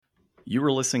You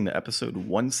were listening to episode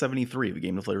 173 of the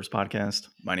Game Deflators podcast.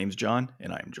 My name's John,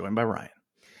 and I am joined by Ryan.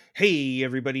 Hey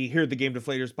everybody, here at the Game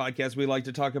Deflators podcast, we like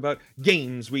to talk about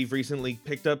games we've recently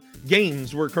picked up,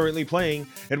 games we're currently playing,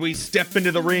 and we step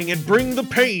into the ring and bring the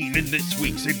pain in this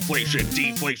week's Inflation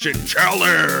Deflation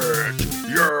Challenge!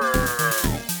 Yeah!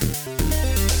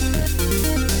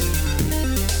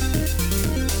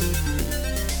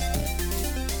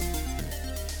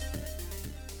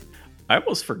 I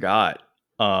almost forgot,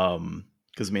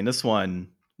 because I mean, this one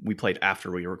we played after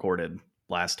we recorded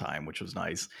last time, which was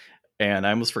nice. And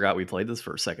I almost forgot we played this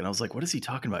for a second. I was like, what is he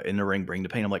talking about? In the ring, bring the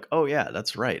pain. I'm like, oh yeah,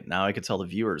 that's right. Now I could tell the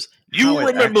viewers. You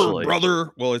remember, brother?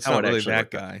 Well, it's not really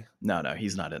that guy. No,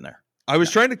 he's not in there. I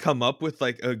was trying to come up with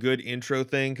like a good intro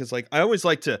thing, because like I always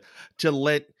like to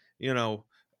let, you know,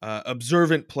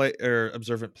 observant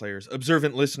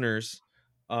listeners,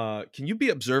 can you be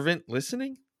observant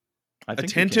listening?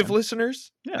 Attentive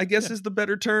listeners, I guess is the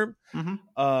better term.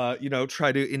 Mm-hmm. You know,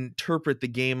 try to interpret the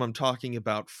game I'm talking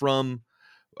about from.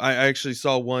 I actually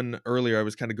saw one earlier. I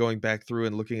was kind of going back through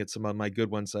and looking at some of my good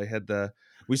ones. I had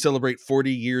we celebrate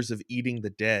 40 years of eating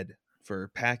the dead for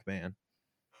Pac-Man.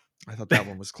 I thought that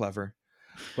one was clever.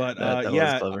 But that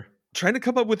was clever. Trying to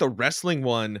come up with a wrestling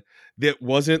one that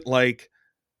wasn't like,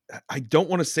 I don't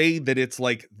want to say that it's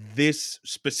like this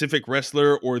specific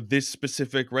wrestler or this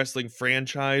specific wrestling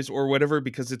franchise or whatever,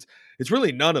 because it's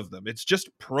really none of them. It's just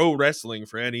pro wrestling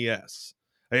for NES.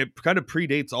 It kind of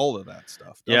predates all of that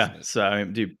stuff. Yeah. It? So I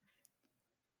mean, dude,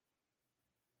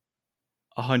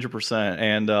 100%.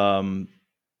 And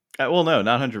well, no,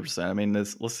 not 100%. I mean,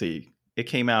 let's see. It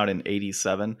came out in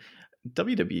 '87.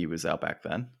 WWE was out back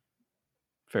then.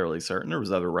 Fairly certain. There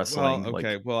was other wrestling. Well,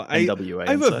 okay. Like well, NWA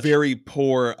I have a very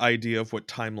poor idea of what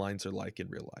timelines are like in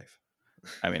real life.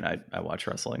 I mean, I watch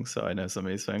wrestling, so I know some of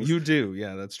these things. You do.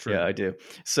 Yeah, that's true. Yeah, I do.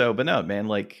 So, but no, man,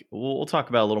 like we'll talk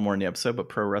about a little more in the episode, but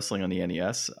pro wrestling on the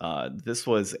NES. This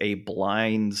was a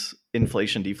blind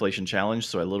inflation deflation challenge.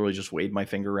 So I literally just waved my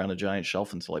finger around a giant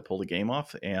shelf until I pulled a game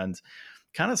off, and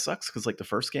kind of sucks because like the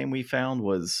first game we found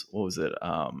was, what was it?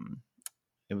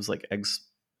 It was like eggs.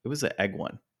 It was an egg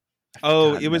one.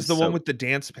 Oh, it was the one with the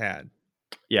dance pad.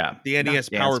 Yeah. The NES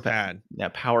Power Pad. Yeah,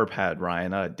 Power Pad,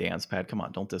 Ryan, not a dance pad. Come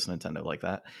on, don't diss Nintendo like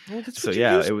that. Well, that's what you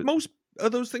use most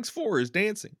of those things for, is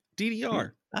dancing.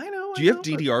 DDR. I know. Do you have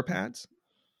DDR pads?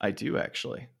 I do,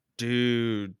 actually.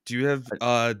 Dude, do you have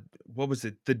what was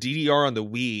it? The DDR on the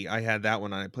Wii. I had that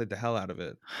one and I played the hell out of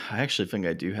it. I actually think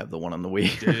I do have the one on the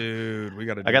Wii. Dude, we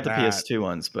got to do I got that. the PS2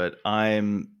 ones, but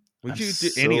Would you do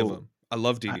any of them? I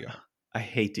love DDR. I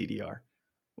hate DDR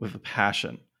with a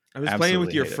passion. I was playing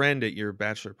with your friend at your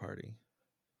bachelor party.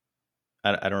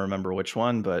 I don't remember which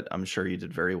one, but I'm sure you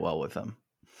did very well with them.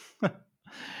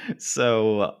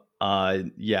 So,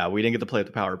 yeah, we didn't get to play with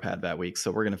the Power Pad that week,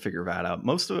 so we're going to figure that out.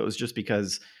 Most of it was just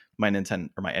because my Nintendo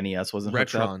or my NES wasn't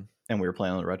hooked up, and we were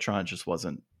playing on the Retron. It just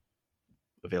wasn't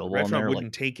available on there.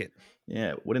 Wouldn't take it.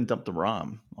 Yeah, it wouldn't dump the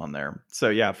ROM on there. So,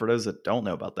 yeah, for those that don't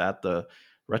know about that, the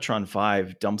Retron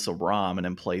 5 dumps a ROM and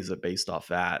then plays it based off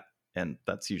that. And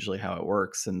that's usually how it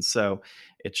works. And so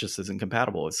it just isn't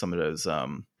compatible with some of those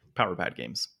Power Pad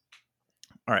games.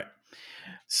 All right.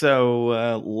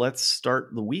 So let's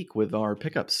start the week with our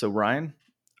pickups. So Ryan,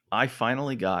 I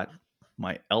finally got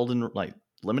my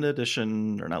limited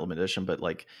edition, or not limited edition, but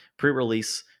like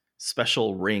pre-release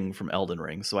special ring from Elden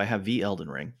Ring. So I have the Elden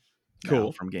Ring.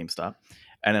 Cool. From GameStop.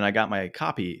 And then I got my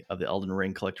copy of the Elden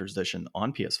Ring Collector's Edition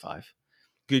on PS5.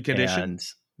 Good condition.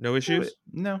 No issues?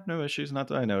 No issues. Not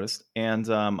that I noticed. And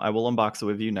I will unbox it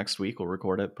with you next week. We'll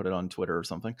record it, put it on Twitter or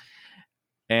something.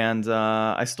 And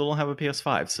I still don't have a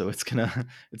PS5, so it's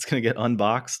gonna get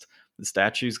unboxed. The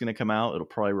statue is gonna come out. It'll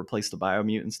probably replace the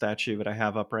Biomutant statue that I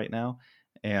have up right now,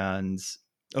 and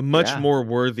a much more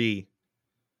worthy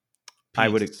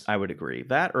piece. I would agree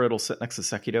that, or it'll sit next to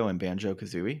Sekiro and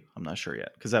Banjo-Kazooie. I'm not sure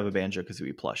yet, because I have a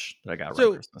Banjo-Kazooie plush that I got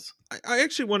around Christmas. I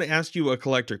actually want to ask you a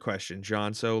collector question,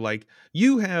 John. So like,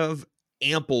 you have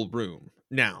ample room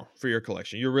now for your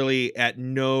collection. You're really at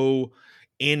no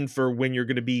end for when you're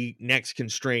going to be next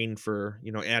constrained for,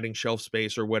 you know, adding shelf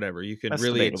space or whatever. You can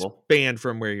really expand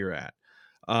from where you're at.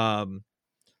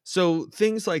 So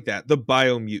things like that, the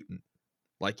Biomutant,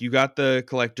 like you got the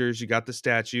collectors, you got the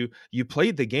statue, you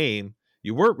played the game,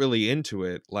 you weren't really into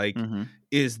it. Like,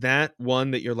 is that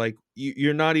one that you're like,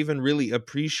 you're not even really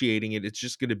appreciating it? It's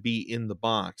just going to be in the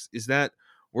box. Is that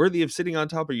worthy of sitting on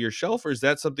top of your shelf, or is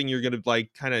that something you're going to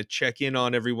like kind of check in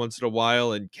on every once in a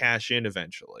while and cash in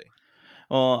eventually?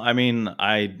 Well, I mean,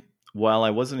 while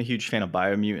I wasn't a huge fan of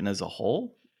Biomutant as a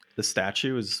whole, the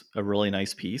statue is a really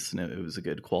nice piece and it was a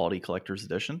good quality collector's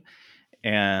edition.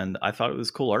 and I thought it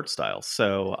was cool art style.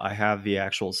 So I have the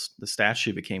actual the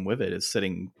statue that came with it is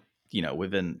sitting,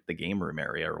 within the game room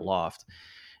area or loft.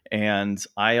 And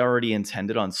I already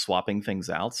intended on swapping things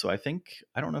out. So I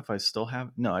don't know if I still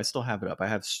have, no, I still have it up. I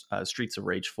have Streets of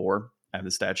Rage 4. I have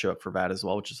the statue up for that as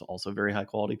well, which is also a very high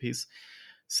quality piece.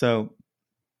 So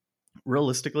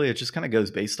realistically, it just kind of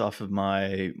goes based off of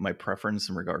my preference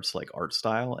in regards to like art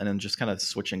style, and then just kind of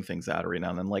switching things out every now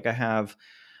and then. Like I have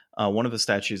one of the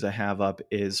statues I have up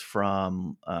is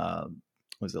from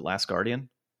was it Last Guardian?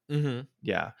 Mm-hmm.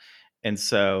 Yeah. And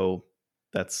so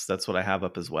that's what I have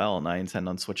up as well, and I intend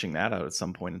on switching that out at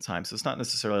some point in time. So it's not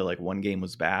necessarily like one game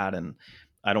was bad and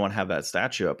I don't want to have that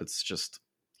statue up. It's just,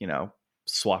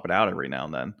 swap it out every now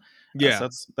and then. So Yeah.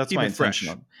 that's Keep my it intention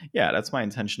fresh. on, yeah, that's my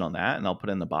intention on that, and I'll put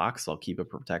it in the box. I'll keep it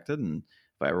protected, and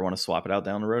if I ever want to swap it out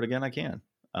down the road again, I can.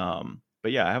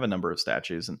 But yeah, I have a number of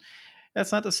statues, and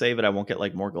that's not to say that I won't get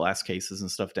like more glass cases and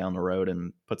stuff down the road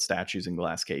and put statues in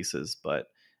glass cases, but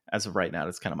as of right now,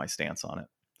 that's kind of my stance on it.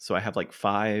 So I have like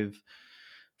five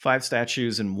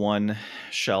statues in one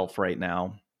shelf right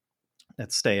now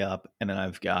that stay up, and then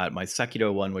I've got my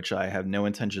Sekiro one, which I have no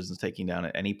intentions of taking down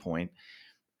at any point,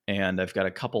 and I've got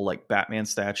a couple like Batman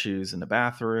statues in the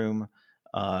bathroom,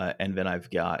 and then I've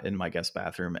got in my guest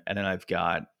bathroom, and then I've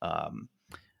got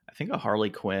I think a Harley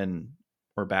Quinn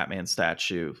or Batman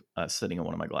statue sitting in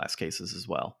one of my glass cases as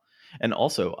well. And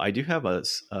also, I do have a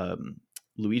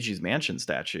Luigi's Mansion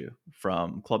statue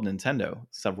from Club Nintendo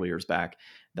several years back.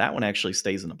 That one actually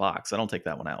stays in the box. I don't take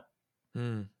that one out.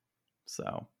 Hmm.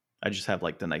 So I just have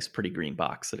like the nice, pretty green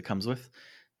box that it comes with,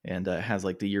 and it has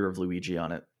like the year of Luigi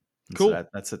on it. And so Cool.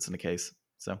 that sits in the case.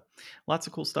 So lots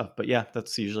of cool stuff. But yeah,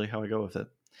 that's usually how I go with it.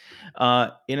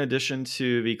 In addition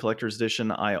to the collector's edition,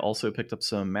 I also picked up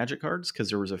some magic cards because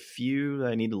there was a few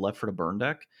that I needed left for the burn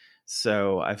deck.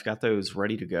 So I've got those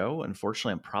ready to go.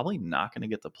 Unfortunately, I'm probably not going to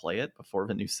get to play it before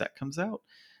the new set comes out,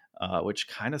 which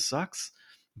kind of sucks.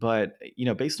 But,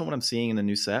 based on what I'm seeing in the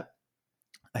new set,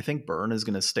 I think burn is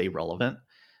going to stay relevant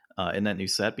in that new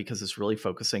set because it's really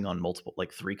focusing on multiple,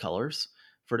 like 3 colors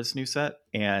for this new set.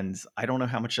 And I don't know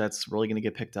how much that's really going to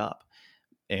get picked up.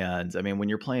 And I mean, when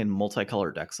you're playing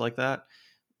multicolored decks like that,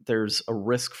 there's a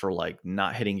risk for like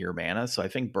not hitting your mana. So I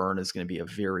think burn is going to be a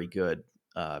very good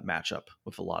matchup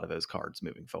with a lot of those cards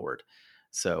moving forward.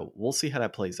 So we'll see how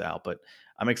that plays out. But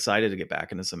I'm excited to get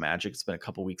back into some Magic. It's been a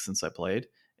couple weeks since I played,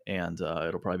 and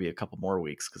it'll probably be a couple more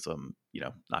weeks because I'm,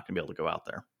 not going to be able to go out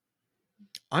there.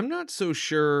 I'm not so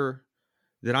sure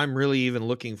that I'm really even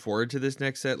looking forward to this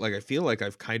next set. Like, I feel like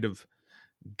I've kind of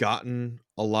gotten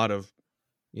a lot of,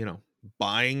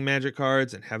 buying Magic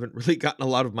cards and haven't really gotten a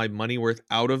lot of my money worth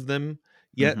out of them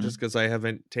yet, Mm-hmm. just because I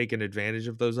haven't taken advantage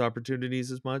of those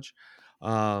opportunities as much.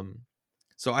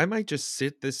 So I might just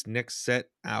sit this next set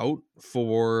out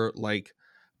for like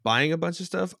buying a bunch of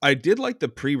stuff. I did like the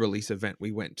pre-release event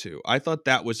we went to. I thought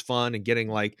that was fun, and getting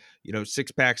like,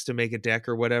 6 packs to make a deck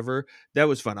or whatever. That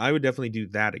was fun. I would definitely do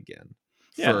that again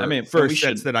Yeah, I mean, for we sets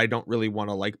should, that I don't really want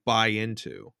to like buy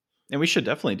into. and we should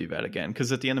definitely do that again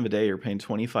because at the end of the day, you're paying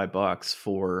 $25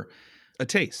 for A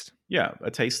taste.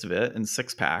 a taste of it in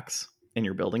 6 packs, and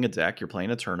you're building a deck, you're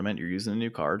playing a tournament, you're using the new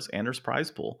cards, and there's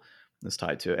prize pool that's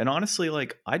tied to it. And honestly,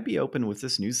 like I'd be open with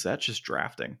this new set just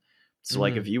drafting. So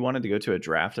like if you wanted to go to a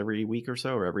draft every week or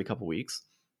so or every couple weeks,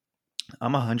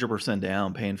 I'm 100%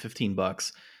 down paying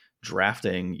 $15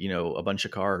 drafting, a bunch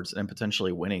of cards and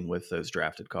potentially winning with those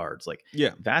drafted cards. Like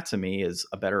Yeah. that to me is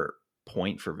a better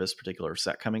point for this particular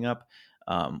set coming up.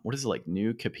 What is it, like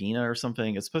New Capina or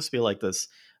something? It's supposed to be like this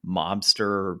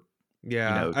mobster,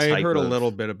 Yeah, I type heard a of, little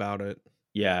bit about it.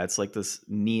 yeah, it's like this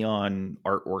neon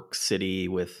artwork city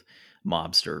with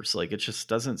mobsters. Like it just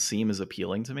doesn't seem as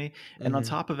appealing to me. And on Mhm.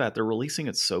 top of that, they're releasing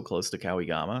it so close to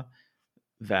Kawigama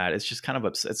that it's just kind of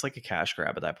it's like a cash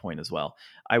grab at that point as well.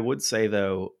 I would say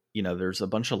though, there's a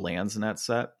bunch of lands in that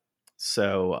set.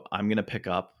 So I'm gonna pick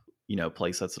up,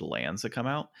 play sets of the lands that come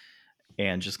out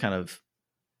and just kind of,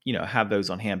 have those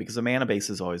on hand because the mana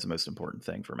base is always the most important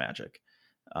thing for Magic.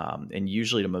 And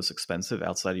usually the most expensive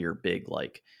outside of your big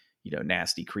like,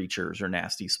 nasty creatures or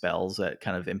nasty spells that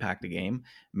kind of impact the game.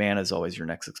 Mana is always your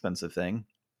next expensive thing.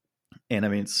 And I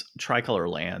mean, it's tricolor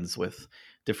lands with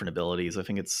different abilities. I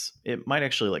think it might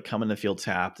actually like come in the field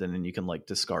tapped and then you can like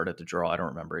discard it to draw. I don't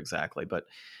remember exactly, but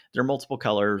there are multiple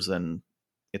colors and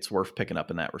it's worth picking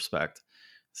up in that respect.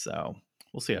 So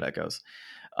we'll see how that goes.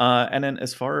 And then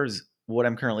as far as what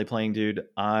I'm currently playing, dude,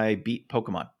 I beat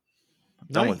Pokemon. I'm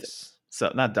done with it. Nice. So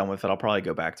not done with it. I'll probably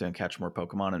go back to and catch more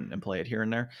Pokemon and play it here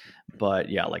and there. But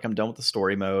yeah, like I'm done with the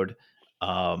story mode.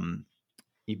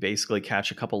 You basically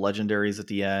catch a couple legendaries at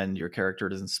the end. Your character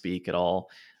doesn't speak at all.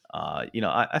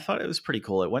 I thought it was pretty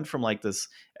cool. It went from like this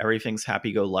everything's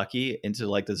happy go lucky into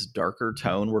like this darker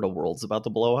tone where the world's about to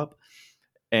blow up,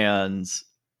 and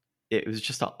it was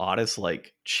just the oddest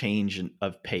like change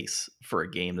of pace for a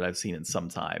game that I've seen in some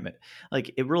time.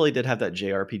 Like it really did have that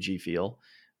JRPG feel,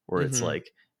 where it's Mm-hmm.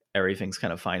 like everything's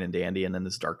kind of fine and dandy, and then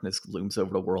this darkness looms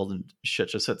over the world, and shit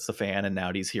just hits the fan, and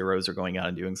now these heroes are going out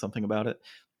and doing something about it.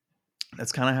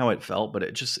 That's kind of how it felt, but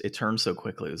it turned so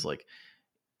quickly. It was like,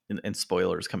 and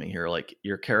spoilers coming here, like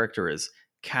your character is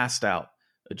cast out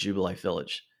a Jubilife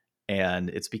village, and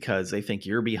it's because they think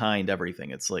you're behind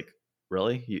everything. It's like,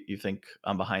 really? You think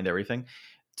I'm behind everything?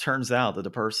 Turns out that the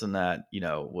person that,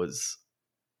 was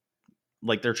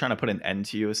like, they're trying to put an end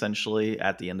to you essentially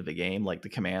at the end of the game, like the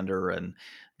commander and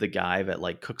the guy that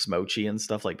like cooks mochi and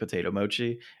stuff, like potato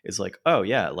mochi, is like, oh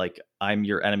yeah, like I'm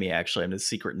your enemy. Actually, I'm this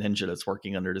secret ninja that's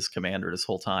working under this commander this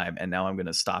whole time, and now I'm going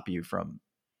to stop you from,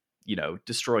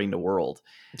 destroying the world.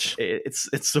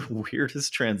 It's the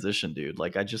weirdest transition, dude.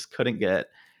 Like I couldn't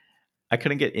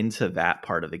get into that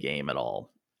part of the game at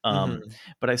all. Mm-hmm.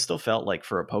 But I still felt like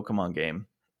for a Pokemon game,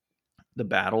 the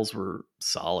battles were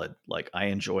solid. Like I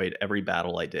enjoyed every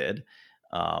battle I did.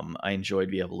 I enjoyed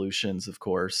the evolutions, of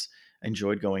course. I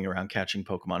enjoyed going around catching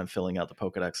Pokemon and filling out the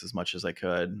Pokedex as much as I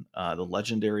could. The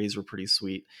legendaries were pretty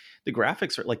sweet. The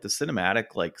graphics are like the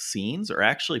cinematic like scenes are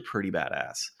actually pretty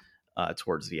badass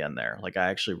towards the end there. Like I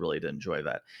actually really did enjoy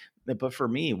that. But for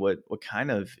me, what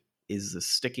kind of is the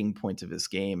sticking point of this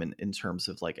game in terms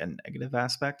of like a negative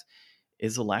aspect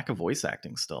is a lack of voice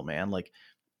acting still, man. Like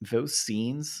those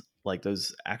scenes, like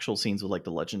those actual scenes with like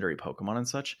the legendary Pokemon and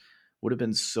such, would have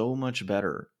been so much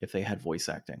better if they had voice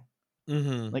acting.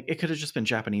 Mm-hmm. Like it could have just been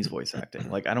Japanese voice acting.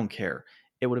 Like I don't care.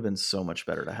 It would have been so much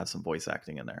better to have some voice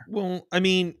acting in there. Well, I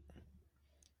mean,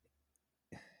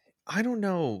 I don't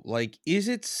know. Like, is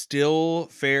it still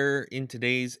fair in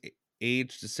today's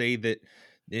age to say that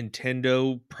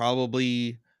Nintendo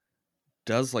probably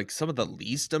does like some of the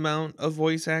least amount of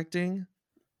voice acting?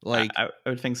 I, Like, I, I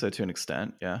would think so to an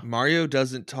extent. Yeah. Mario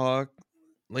doesn't talk,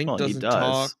 Link Well, he doesn't talk.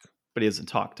 does, but he doesn't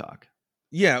talk.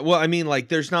 Yeah, well, I mean, like,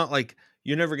 there's not like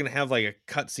you're never gonna have like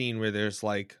a cutscene where there's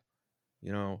like,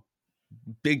 you know,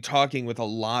 big talking with a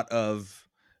lot of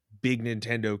big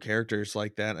Nintendo characters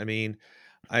like that. I mean,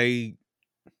 I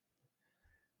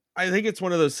I think it's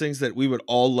one of those things that we would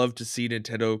all love to see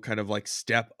Nintendo kind of like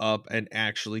step up and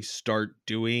actually start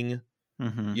doing,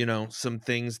 Hmm. some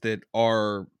things that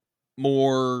are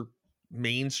more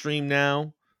mainstream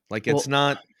now. Like Well, it's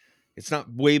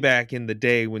not way back in the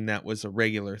day when that was a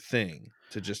regular thing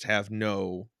to just have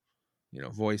no,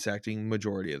 voice acting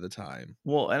majority of the time.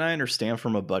 and I understand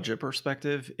from a budget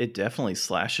perspective, it definitely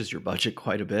slashes your budget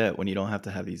quite a bit when you don't have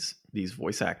to have these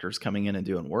voice actors coming in and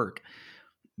doing work.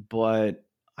 But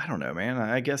I don't know, man.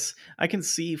 I guess I can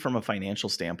see from a financial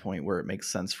standpoint where it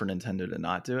makes sense for Nintendo to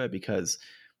not do it because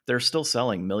they're still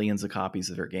selling millions of copies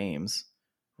of their games,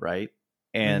 right?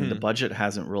 And the Mhm. budget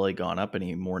hasn't really gone up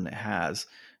any more than it has.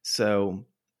 So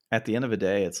at the end of the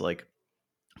day, it's like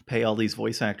pay all these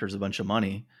voice actors a bunch of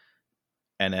money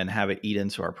and then have it eat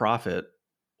into our profit,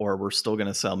 or we're still going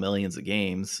to sell millions of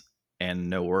games and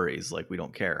no worries, like we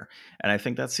don't care. And I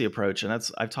think that's the approach, and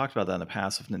that's I've talked about that in the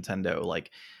past with Nintendo.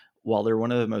 Like while they're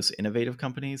one of the most innovative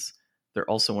companies, they're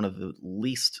also one of the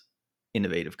least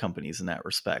innovative companies in that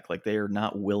respect. Like they are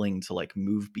not willing to like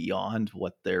move beyond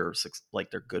what they're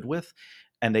good with,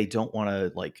 and they don't want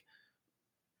to like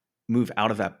move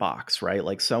out of that box, right?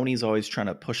 Like Sony's always trying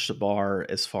to push the bar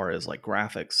as far as like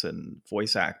graphics and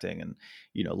voice acting and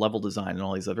level design and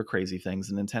all these other crazy things.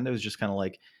 And Nintendo is just kind of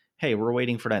like, hey, we're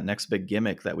waiting for that next big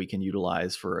gimmick that we can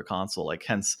utilize for a console. Like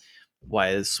hence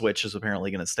why the Switch is apparently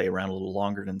going to stay around a little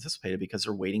longer than anticipated because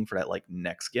they're waiting for that like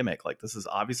next gimmick. Like this is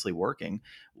obviously working.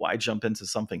 Why jump into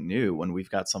something new when we've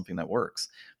got something that works?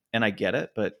 And I get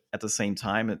it, but at the same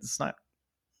time, it's not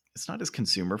as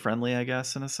consumer friendly, I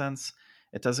guess, in a sense.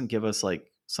 It doesn't give us like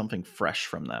something fresh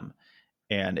from them.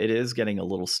 And it is getting a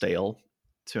little stale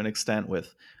to an extent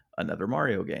with another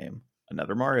Mario game,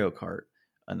 another Mario Kart,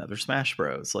 another Smash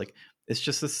Bros. Like it's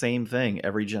just the same thing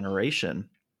every generation.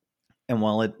 And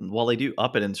while they do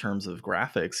up it in terms of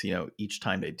graphics, each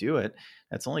time they do it,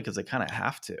 that's only because they kind of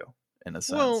have to, in a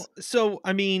sense. Well, so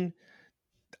I mean,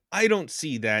 I don't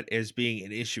see that as being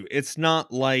an issue. It's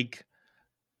not like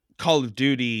Call of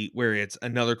Duty where it's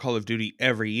another Call of Duty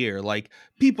every year. Like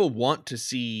people want to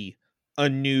see a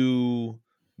new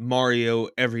Mario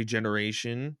every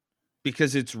generation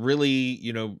because it's really,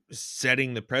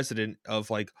 setting the precedent of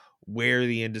like where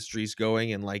the industry's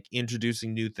going and like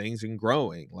introducing new things and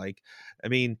growing. Like I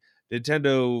mean,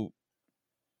 Nintendo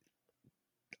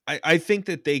I think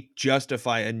that they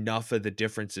justify enough of the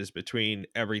differences between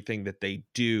everything that they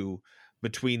do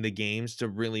between the games to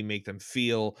really make them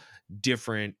feel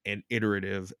different and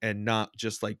iterative and not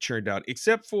just like churned out,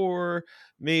 except for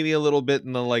maybe a little bit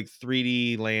in the like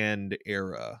 3D Land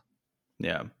era.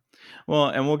 Yeah. Well,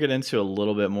 and we'll get into a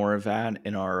little bit more of that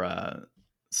in our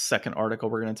second article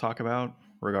we're going to talk about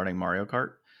regarding Mario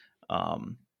Kart.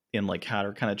 Um, in like how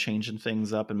they're kind of changing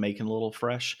things up and making it a little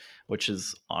fresh, which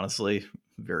is honestly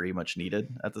very much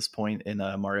needed at this point in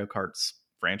Mario Kart's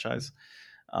franchise,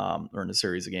 or in a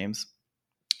series of games.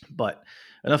 But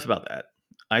enough about that.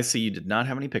 I see you did not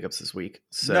have any pickups this week.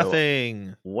 So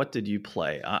Nothing. what did you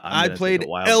play? I'm I going to take a played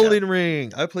wild guess. Elden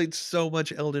Ring. I played so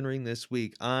much Elden Ring this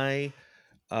week. Um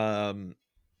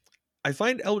I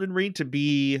find Elden Ring to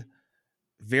be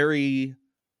very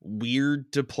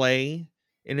weird to play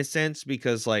in a sense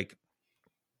because like,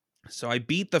 so I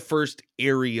beat the first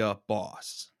area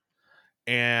boss,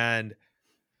 and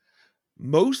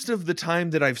most of the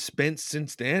time that I've spent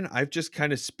since then, I've just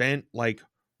kind of spent like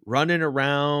running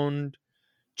around,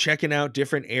 checking out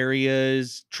different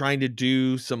areas, trying to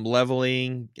do some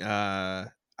leveling. I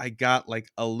got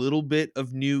like a little bit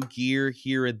of new gear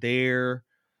here and there.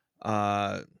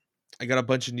 I got a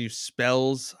bunch of new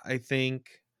spells, I think.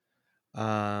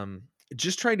 Um,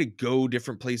 just trying to go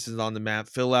different places on the map,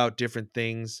 fill out different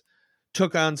things.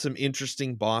 Took on some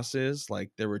interesting bosses.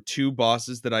 Like there were two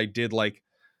bosses that I did like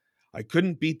I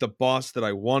couldn't beat the boss that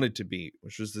I wanted to beat,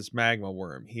 which was this magma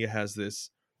worm. He has this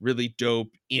really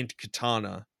dope int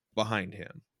katana behind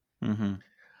him. Mm-hmm.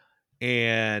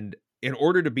 And in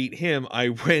order to beat him, I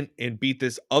went and beat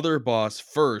this other boss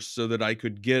first so that I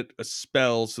could get a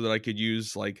spell so that I could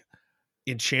use like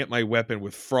enchant my weapon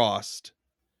with frost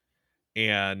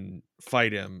and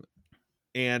fight him.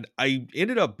 And I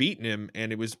ended up beating him,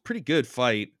 and it was a pretty good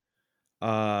fight.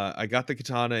 I got the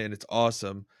katana and it's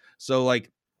awesome. So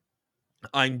like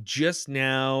I'm just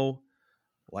now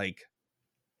like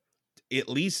at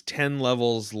least 10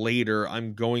 levels later,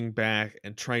 I'm going back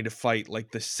and trying to fight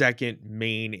like the second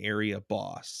main area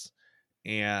boss.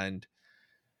 And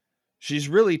she's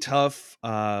really tough.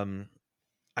 I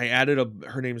added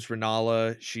her name's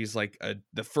Renala. She's like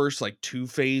the first like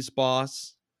 2-phase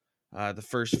boss. The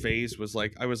first phase was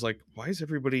like, I was like, why is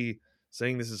everybody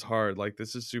saying this is hard? Like,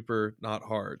 this is super not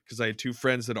hard. Because I had two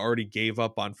friends that already gave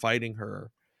up on fighting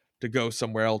her to go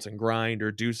somewhere else and grind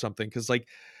or do something. Because, like,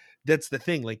 that's the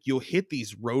thing. Like, you'll hit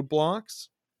these roadblocks,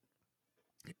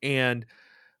 and,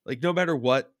 like, no matter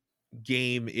what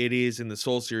game it is in the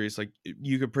Soul series, like,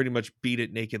 you could pretty much beat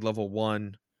it naked level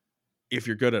 1 if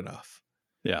you're good enough.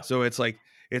 Yeah. So it's like,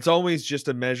 it's always just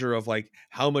a measure of like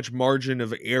how much margin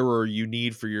of error you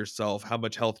need for yourself. How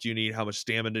much health do you need? How much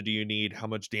stamina do you need? How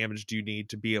much damage do you need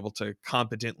to be able to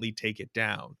competently take it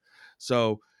down?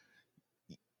 So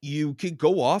you can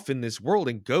go off in this world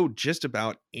and go just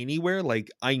about anywhere. Like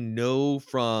I know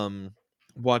from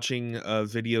watching a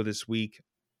video this week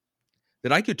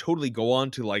that I could totally go on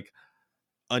to like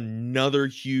another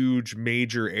huge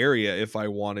major area if I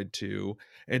wanted to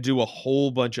and do a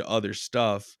whole bunch of other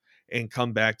stuff and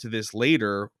come back to this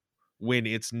later when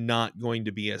it's not going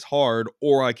to be as hard,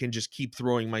 or I can just keep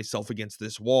throwing myself against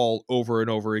this wall over and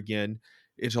over again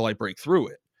until I break through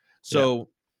it. Yeah. So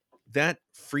that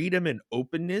freedom and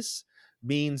openness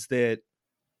means that,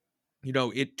 you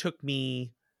know, it took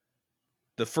me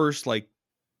the first like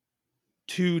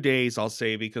 2 days, I'll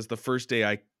say, because the first day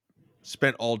I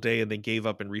spent all day and then gave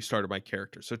up and restarted my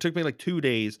character. So it took me like 2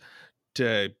 days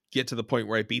to get to the point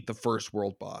where I beat the first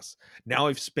world boss. Now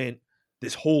I've spent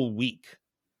this whole week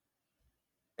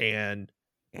and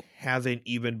haven't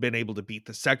even been able to beat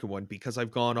the second one because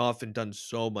I've gone off and done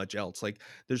so much else. Like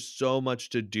there's so much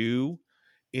to do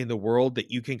in the world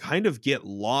that you can kind of get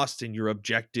lost in your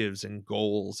objectives and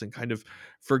goals and kind of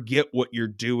forget what you're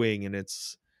doing. And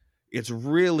it's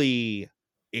really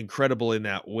incredible in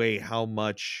that way how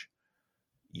much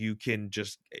you can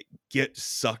just get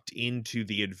sucked into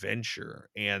the adventure,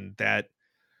 and that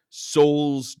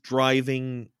souls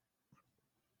driving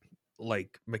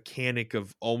like mechanic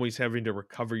of always having to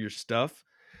recover your stuff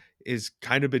is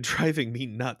kind of been driving me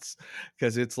nuts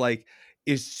because it's like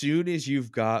as soon as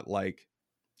you've got like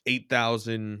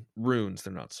 8,000 runes,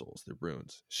 they're not souls, they're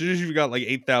runes. As soon as you've got like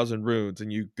 8,000 runes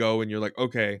and you go and you're like,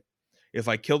 okay, if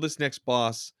I kill this next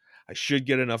boss, I should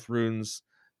get enough runes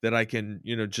that I can,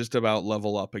 you know, just about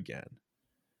level up again.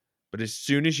 But as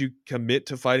soon as you commit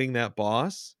to fighting that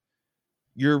boss,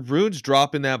 your runes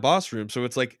drop in that boss room. So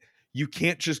it's like you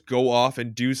can't just go off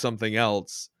and do something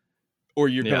else or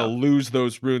you're going to Yeah. lose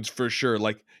those runes for sure.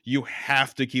 Like you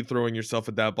have to keep throwing yourself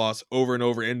at that boss over and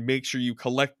over and make sure you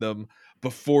collect them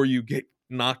before you get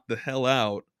knocked the hell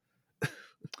out.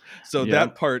 So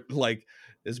that Yep. part like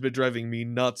has been driving me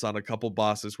nuts on a couple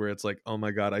bosses where it's like, oh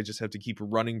my god, I just have to keep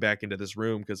running back into this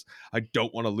room because I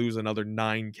don't want to lose another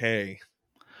 9K.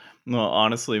 Well,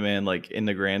 honestly, man, like in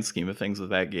the grand scheme of things with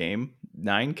that game,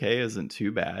 9K isn't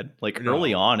too bad. Like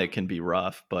early No. on, it can be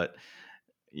rough, but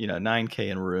 9K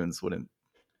in runes wouldn't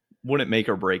make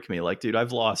or break me. Like, dude,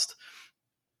 I've lost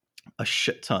a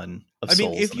shit ton of I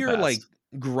mean, souls if in the you're like past.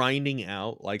 grinding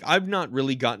out, like I've not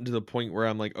really gotten to the point where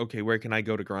I'm like, okay, where can I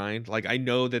go to grind? Like I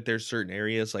know that there's certain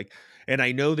areas like, and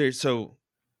I know there's, so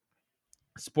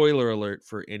spoiler alert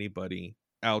for anybody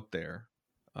out there.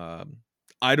 Um,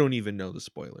 I don't even know the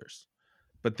spoilers,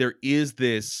 but there is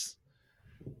this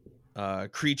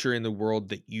creature in the world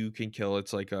that you can kill.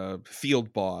 It's like a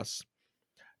field boss,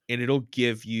 and it'll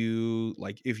give you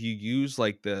like, if you use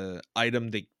like the item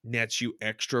that nets you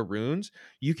extra runes,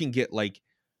 you can get like,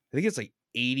 I think it's like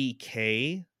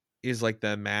 80K is like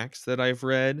the max that I've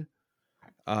read.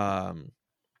 Um,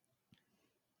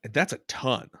 and that's a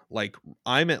ton. Like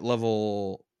I'm at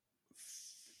level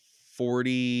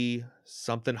 40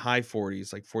 something, high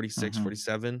 40s, like 46, Hmm.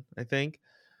 47, I think.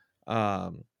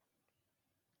 Um,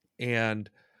 and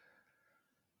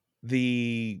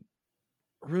the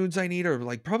runes I need are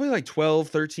like probably like 12,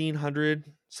 1300,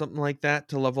 something like that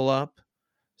to level up.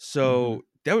 Hmm. So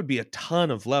that would be a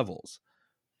ton of levels.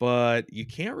 But you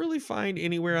can't really find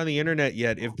anywhere on the internet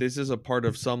yet if this is a part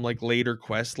of some like later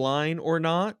quest line or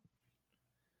not.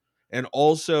 And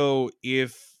also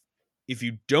if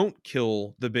you don't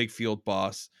kill the big field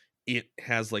boss, it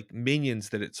has like minions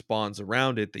that it spawns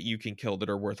around it that you can kill that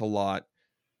are worth a lot.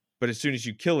 But as soon as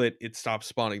you kill it, it stops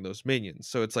spawning those minions.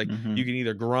 So it's like Hmm. you can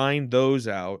either grind those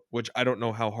out, which I don't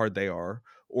know how hard they are,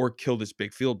 or kill this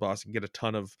big field boss and get a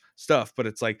ton of stuff. But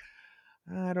it's like,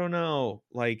 I don't know.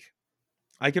 Like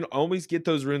I can always get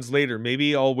those runes later.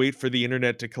 Maybe I'll wait for the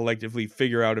internet to collectively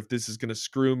figure out if this is going to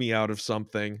screw me out of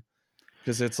something.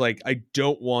 Because it's like, I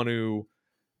don't want to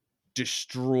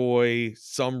destroy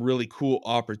some really cool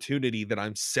opportunity that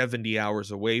I'm 70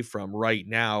 hours away from right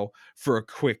now for a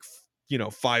quick,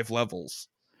 5 levels.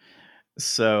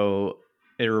 So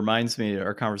it reminds me,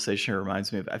 our conversation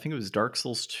reminds me of, I think it was Dark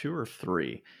Souls 2 or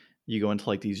 3. You go into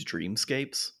like these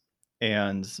dreamscapes,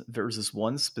 and there's this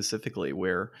one specifically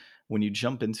where when you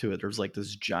jump into it, there's like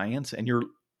this giant, and you're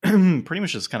pretty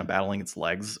much just kind of battling its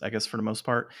legs, I guess, for the most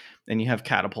part. And you have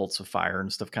catapults of fire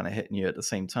and stuff kind of hitting you at the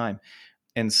same time.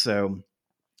 And so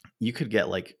you could get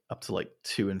like up to like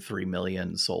 2 and 3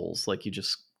 million souls. Like you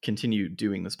just continue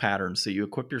doing this pattern. So you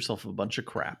equip yourself with a bunch of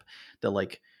crap that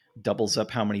like doubles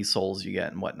up how many souls you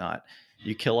get and whatnot.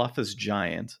 You kill off this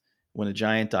giant. When a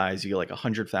giant dies, you get like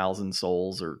 100,000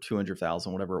 souls or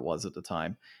 200,000, whatever it was at the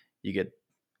time. You get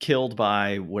killed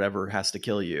by whatever has to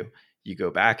kill you. You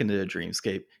go back into the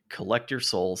dreamscape, collect your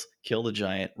souls, kill the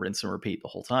giant, rinse and repeat the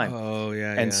whole time. Oh,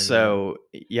 yeah, And yeah, yeah. so,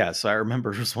 yeah, so I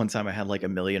remember just one time I had like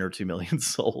 1 million or 2 million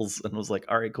souls and was like,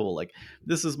 all right, cool. Like,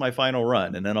 this is my final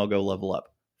run. And then I'll go level up.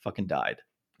 Fucking died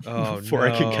Oh, before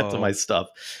I could get to my no. stuff.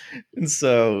 And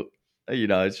so,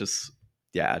 it's just,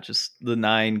 yeah, just the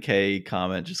 9K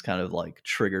comment just kind of like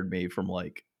triggered me from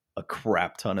like a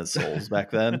crap ton of souls back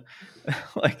then.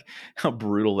 Like, how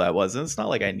brutal that was. And it's not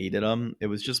like I needed them. It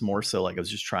was just more so like I was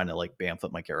just trying to like bamf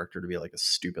up my character to be like a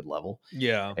stupid level.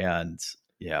 Yeah. And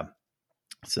yeah,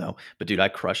 so, but dude, I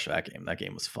crushed that game. That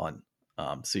game was fun.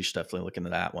 So you should definitely look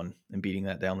into that one and beating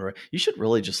that down the road. You should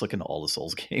really just look into all the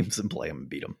Souls games and play them and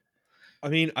beat them. I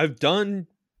mean, I've done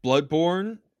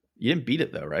Bloodborne. You didn't beat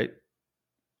it though, right?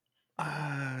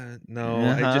 No,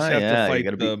 I just Uh-huh, have to yeah, you fight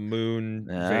got to the beat. Moon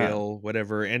Yeah, Veil,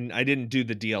 whatever, and I didn't do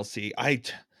the DLC.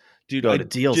 Dude, go to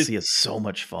DLC is so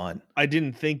much fun, I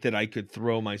didn't think that I could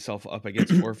throw myself up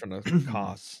against Orphan of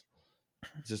Kos.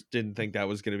 Just didn't think that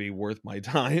was going to be worth my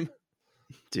time.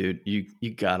 dude.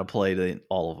 You got to play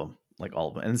all of them, like all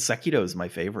of them. And Sekiro is my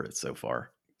favorite so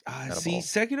far out of See, all.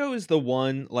 Sekiro is the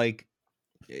one, like,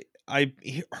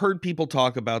 heard people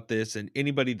talk about this, and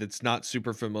anybody that's not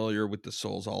super familiar with the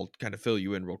Souls, I'll kind of fill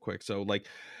you in real quick. So, like,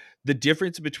 the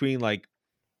difference between, like,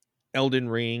 Elden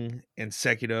Ring and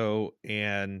Sekiro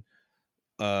and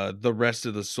the rest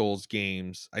of the Souls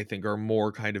games, I think, are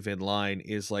more kind of in line,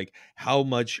 is like how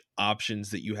much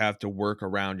options that you have to work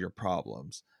around your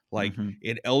problems. Like Hmm.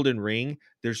 in Elden Ring,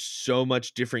 there's so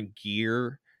much different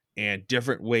gear and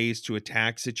different ways to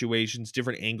attack situations,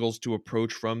 different angles to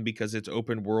approach from, because it's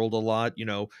open world a lot.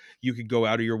 You could go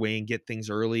out of your way and get things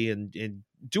early and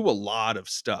do a lot of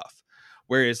stuff.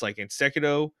 Whereas like in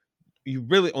Sekiro, you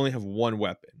really only have one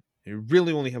weapon. You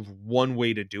really only have one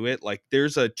way to do it. Like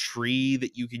there's a tree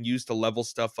that you can use to level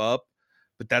stuff up,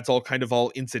 but that's all kind of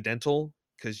all incidental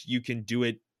because you can do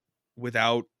it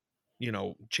without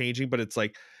changing, but it's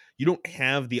like you don't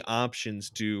have the options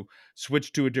to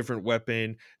switch to a different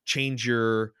weapon, change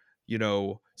your,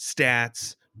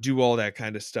 stats, do all that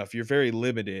kind of stuff. You're very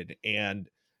limited, and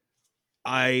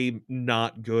I'm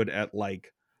not good at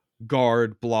like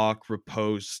guard, block,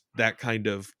 riposte, that kind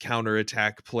of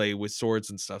counterattack play with swords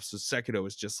and stuff. So Sekiro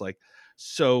is just like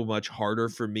so much harder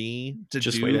for me to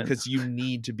Just wait do in. because you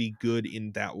need to be good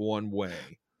in that one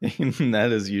way.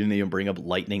 That is, you need to bring up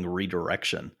lightning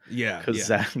redirection, Yeah, because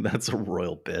yeah. that's a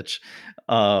royal bitch.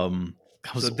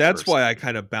 That was So the that's worst. why I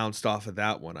kind of bounced off of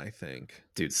that one, I think.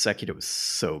 Dude, Sekiro was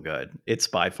so good. It's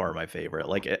by far my favorite.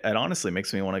 Like it honestly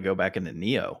makes me want to go back into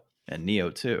Neo and Neo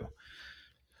 2.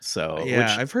 So, Yeah,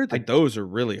 which I've heard that I those are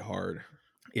really hard.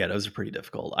 yeah, those are pretty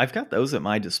difficult. I've got those at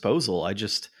my disposal. I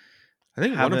just I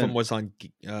think one of them haven't. was on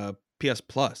PS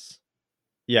Plus.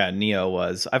 Yeah, Neo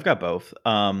was. I've got both.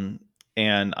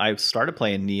 And I started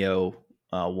playing Neo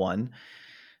 1,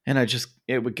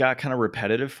 and got kind of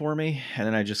repetitive for me, and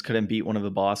then I just couldn't beat one of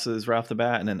the bosses right off the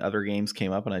bat, and then other games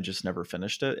came up and I just never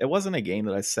finished it. It wasn't a game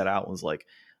that I set out and was like,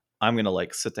 I'm gonna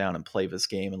like sit down and play this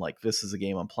game, and like this is a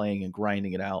game I'm playing and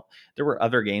grinding it out. There were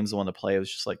other games I wanted to play. I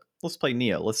was just like, let's play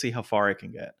Neo. Let's see how far I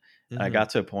can get. And I Hmm. got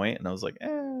to a point and I was like,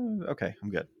 okay, I'm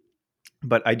good.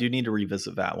 But I do need to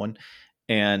revisit that one.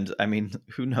 And I mean,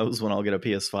 who knows when I'll get a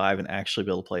PS5 and actually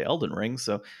be able to play Elden Ring.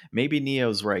 So maybe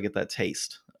Neo's where I get that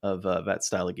taste of that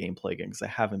style of gameplay again, because I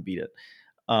haven't beat it.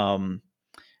 Um,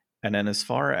 and then as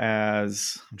far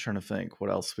as, I'm trying to think what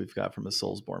else we've got from a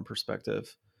Soulsborne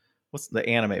perspective. What's the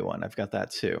anime one? I've got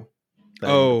that too that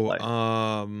I need to Oh, play.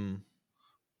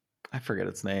 I forget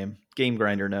its name. Game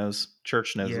Grinder knows.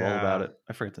 Church knows all about yeah. it.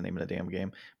 I forget the name of the damn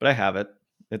game, but I have it.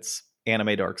 It's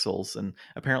anime Dark Souls, and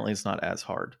apparently it's not as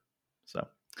hard. So,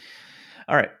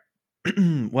 all right.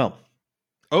 Well,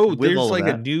 Oh, with there's all of like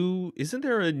that, isn't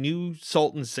there a new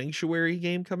Salt and Sanctuary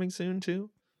game coming soon too?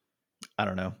 I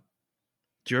don't know.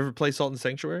 Do you ever play Salt and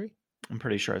Sanctuary? I'm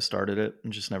pretty sure I started it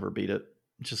and just never beat it.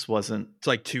 It just wasn't. It's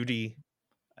like 2D.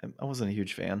 I wasn't a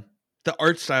huge fan. The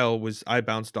art style I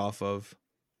bounced off of.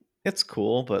 It's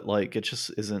cool, but like it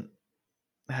just isn't.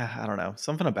 I don't know.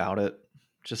 Something about it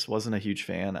just wasn't a huge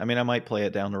fan. I mean, I might play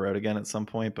it down the road again at some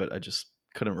point, but I just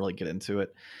couldn't really get into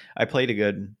it. I played a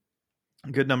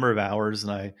good number of hours,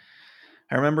 and I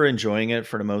remember enjoying it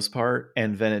for the most part,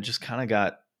 and then it just kind of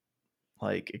got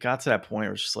like, it got to that point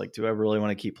where it's just like, do I really want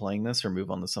to keep playing this or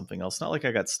move on to something else? Not like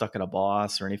I got stuck in a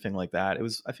boss or anything like that. It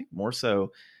was, I think, more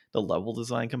so the level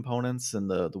design components and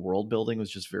the world building was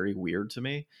just very weird to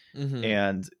me, Mm-hmm.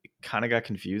 and it kind of got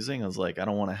confusing. I was like, I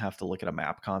don't want to have to look at a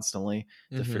map constantly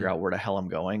to Mm-hmm. figure out where the hell I'm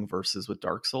going, versus with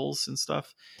Dark Souls and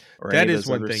stuff or any That of is those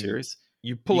one other thing. series.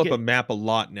 You pull You up a get, map a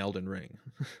lot in Elden Ring.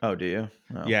 oh, do you?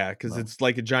 Oh, Yeah, because well. it's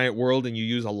like a giant world and you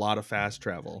use a lot of fast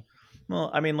travel. Well,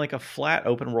 I mean, like a flat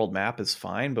open world map is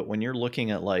fine, but when you're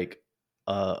looking at like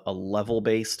a level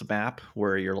based map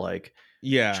where you're like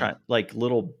Yeah. trying like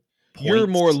little You're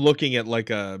more points. looking at like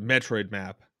a Metroid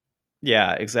map.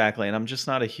 Yeah, exactly. And I'm just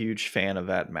not a huge fan of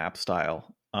that map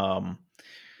style.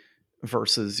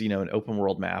 Versus, an open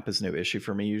world map is no issue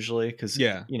for me usually, because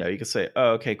Yeah. you could say,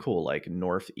 oh, okay, cool, like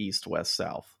north, east, west,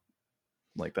 south.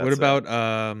 Like What that's it.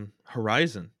 about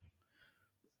Horizon?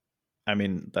 I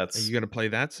mean, Are you that's going to play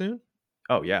that soon?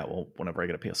 oh yeah, well, whenever I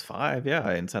get a PS5, yeah,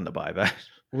 I intend to buy that.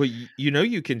 Well,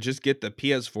 you can just get the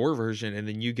PS4 version and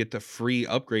then you get the free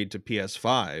upgrade to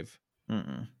PS5.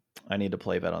 Mm-mm. I need to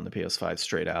play that on the PS5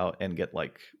 straight out and get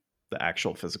like the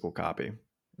actual physical copy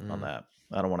on Mm. that.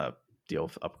 I don't want to deal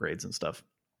with upgrades and stuff.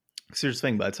 'Cause here's the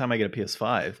thing: by the time I get a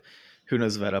PS5, who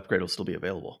knows if that upgrade will still be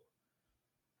available?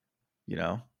 You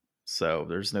know, so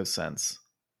there's no sense,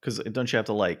 because don't you have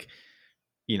to like,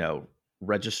 you know,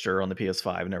 register on the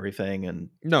PS5 and everything and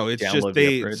No, it's just download the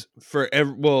upgrade? it's for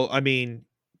well, I mean,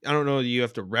 I don't know that you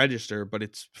have to register, but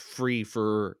it's free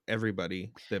for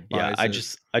everybody that Yeah, buys I it.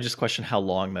 just I just question how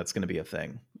long that's going to be a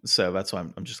thing. So that's why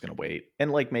I'm just going to wait.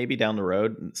 And like maybe down the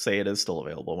road, say it is still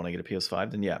available when I get a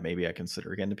PS5, then yeah, maybe I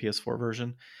consider again the PS4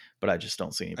 version. But I just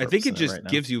don't see any I think purpose it in it right just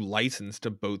now. gives you license to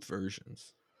both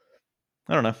versions.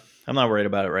 I don't know. I'm not worried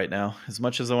about it right now. As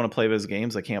much as I want to play those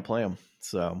games, I can't play them.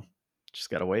 So just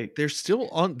gotta wait. They're still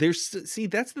on see,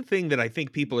 that's the thing that I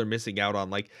think people are missing out on.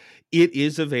 Like, it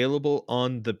is available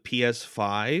on the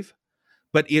PS5,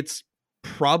 but it's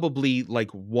probably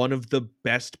like one of the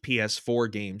best PS4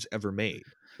 games ever made.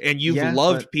 And you've Yeah,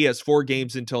 loved but PS4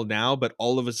 games until now, but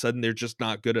all of a sudden they're just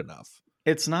not good enough.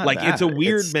 it's not Like, it's a that.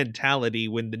 weird It's mentality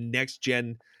when the next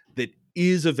gen that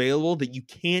is available that you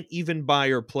can't even buy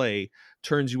or play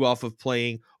turns you off of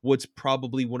playing what's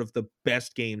probably one of the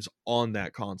best games on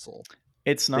that console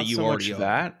it's that not you so much already own.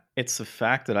 that. It's the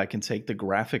fact that I can take the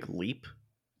graphic leap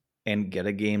and get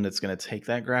a game that's going to take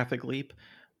that graphic leap,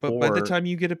 But by the or time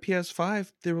you get a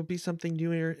PS5, there will be something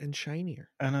newer and shinier.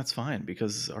 and that's fine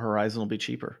because Horizon will be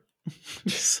cheaper.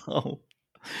 So,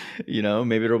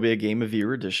 maybe there'll be a Game of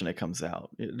Year edition that comes out.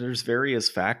 There's various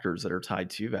factors that are tied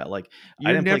to that. Like,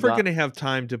 I You're didn't play never God. going to have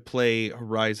time to play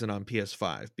Horizon on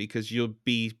PS5 because you'll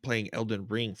be playing Elden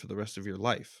Ring for the rest of your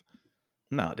life.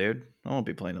 No, dude, I won't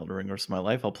be playing Elden Ring the rest of my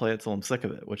life. I'll play it till I'm sick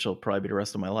of it, which will probably be the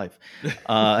rest of my life.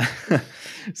 Uh,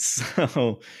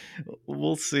 so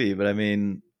we'll see. But I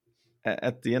mean,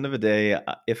 at the end of the day,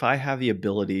 if I have the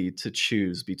ability to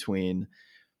choose between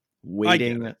I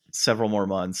get waiting it. several more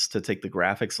months to take the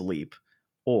graphics leap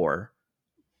or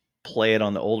play it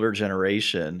on the older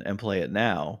generation and play it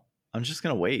now, I'm just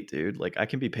gonna wait, dude. Like, I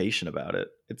can be patient about it.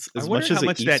 It's I as wonder much how as it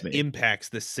much eats that me. impacts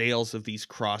the sales of these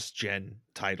cross-gen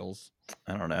titles.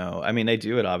 I don't know. I mean, they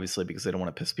do it obviously because they don't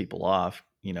want to piss people off.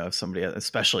 If somebody,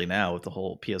 especially now with the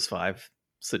whole PS5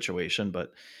 situation,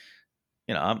 but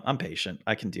I'm patient.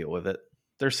 I can deal with it.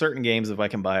 There's certain games if I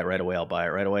can buy it right away, I'll buy it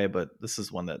right away. But this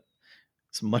is one that,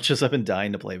 as much as I've been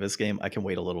dying to play this game, I can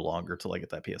wait a little longer till I get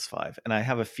that PS5. And I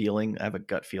have a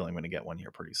gut feeling I'm going to get one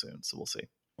here pretty soon. So we'll see.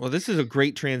 Well, this is a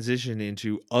great transition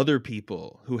into other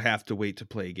people who have to wait to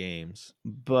play games.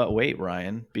 But wait,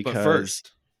 Ryan, But because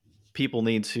first, people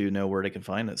need to know where they can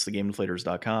find us.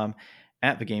 TheGameDeflators.com,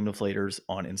 at The Game Deflators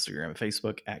on Instagram and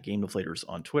Facebook, at Game Deflators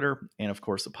on Twitter, and of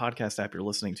course, the podcast app you're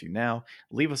listening to now.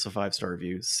 Leave us a 5-star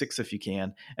review, 6 if you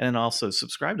can, and then also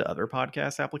subscribe to other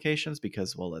podcast applications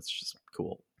because, well, that's just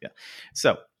cool. Yeah.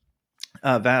 So,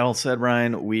 that all said,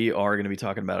 Ryan, we are going to be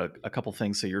talking about a couple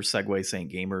things. So your segue saying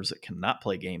gamers that cannot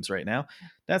play games right now,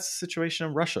 that's the situation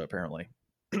in Russia, apparently.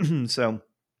 So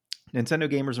Nintendo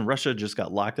gamers in Russia just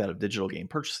got locked out of digital game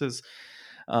purchases.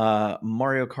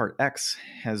 Mario Kart X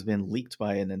has been leaked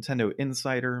by a Nintendo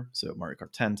insider, so Mario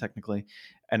Kart 10 technically,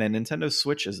 and a Nintendo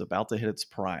Switch is about to hit its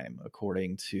prime,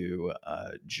 according to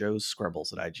Joe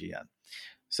Scrubbles at IGN.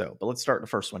 But let's start the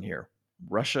first one here.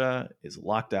 Russia is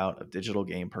locked out of digital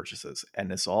game purchases,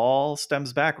 and this all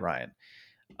stems back, Ryan,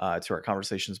 to our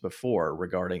conversations before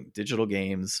regarding digital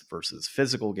games versus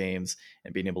physical games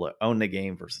and being able to own the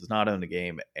game versus not own the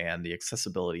game and the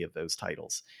accessibility of those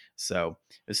titles. So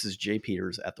this is Jay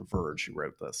Peters at The Verge who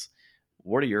wrote this.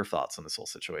 What are your thoughts on this whole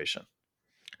situation?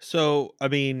 so I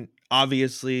mean,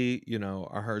 obviously,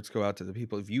 our hearts go out to the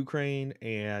people of Ukraine,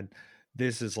 and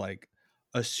this is like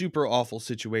a super awful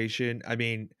situation. I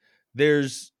mean,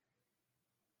 there's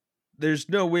there's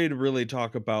no way to really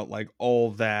talk about like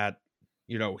all that,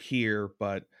 here,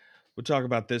 but we'll talk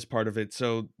about this part of it.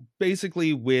 So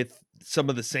basically, with some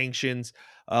of the sanctions,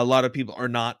 a lot of people are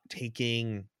not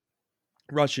taking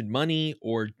Russian money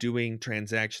or doing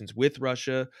transactions with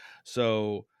Russia.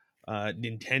 So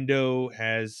Nintendo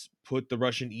has put the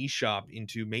Russian eShop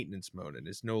into maintenance mode and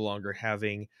is no longer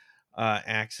having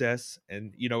access.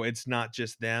 And it's not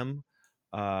just them.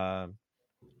 Uh,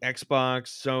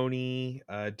 Xbox, Sony,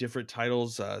 different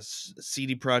titles.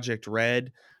 CD Project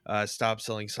Red stopped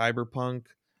selling Cyberpunk.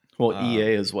 Well, Uh,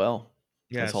 EA as well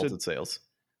yeah, has so halted sales.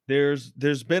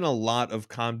 there's been a lot of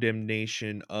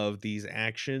condemnation of these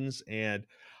actions, and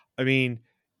I mean,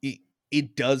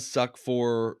 it does suck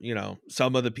for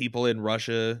some of the people in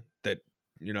Russia that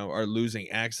are losing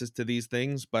access to these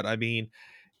things. But I mean,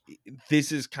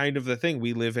 this is kind of the thing.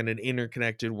 We live in an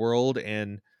interconnected world,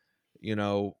 and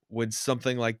when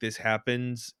something like this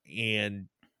happens and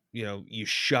you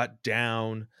shut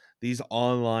down these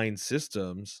online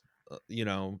systems,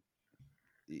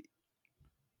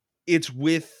 it's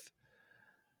with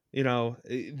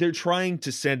they're trying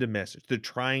to send a message. They're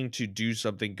trying to do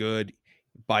something good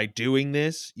by doing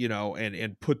this,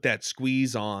 and put that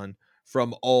squeeze on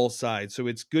from all sides. So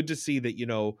it's good to see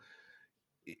that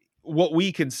what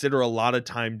we consider a lot of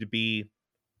time to be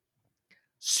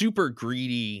super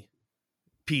greedy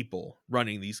people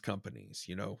running these companies.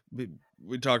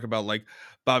 We talk about like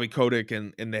Bobby Kotick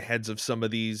and the heads of some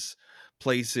of these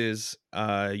places.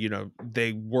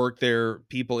 They work their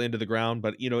people into the ground,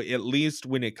 but at least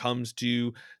when it comes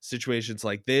to situations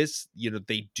like this,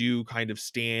 they do kind of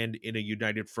stand in a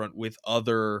united front with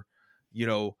other you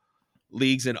know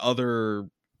leagues and other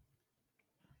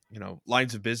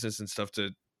lines of business and stuff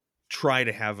to try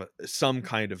to have some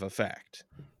kind of effect.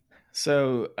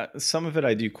 So some of it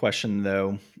I do question,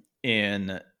 though,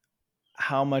 in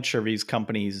how much are these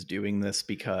companies doing this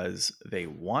because they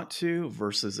want to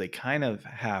versus they kind of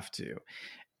have to.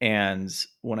 And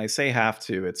when I say have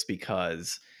to, it's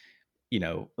because,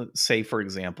 say, for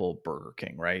example, Burger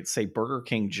King, right? Say Burger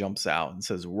King jumps out and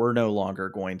says, we're no longer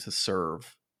going to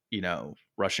serve,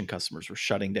 Russian customers. We're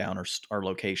shutting down our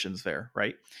locations there,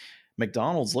 right?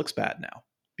 McDonald's looks bad now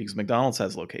because McDonald's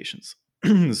has locations.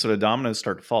 So the dominoes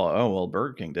start to fall. Oh, well,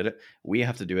 Burger King did it. We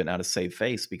have to do it now to save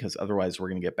face, because otherwise we're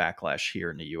going to get backlash here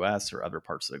in the US or other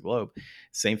parts of the globe.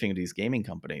 Same thing with these gaming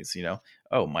companies,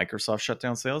 Oh, Microsoft shut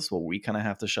down sales. Well, we kind of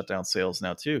have to shut down sales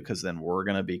now too, because then we're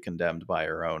going to be condemned by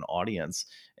our own audience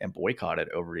and boycotted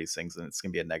over these things. And it's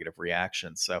going to be a negative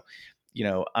reaction. So,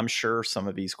 I'm sure some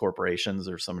of these corporations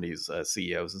or some of these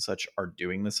CEOs and such are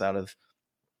doing this out of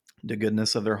the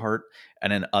goodness of their heart,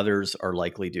 and then others are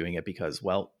likely doing it because,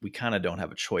 well, we kind of don't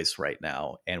have a choice right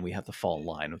now, and we have to fall in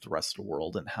line with the rest of the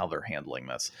world and how they're handling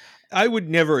this. I would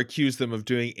never accuse them of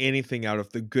doing anything out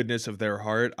of the goodness of their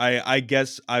heart. I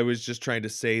guess I was just trying to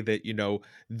say that,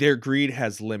 their greed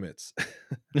has limits.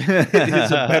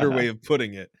 Is a better way of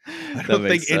putting it. I don't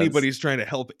think anybody's trying to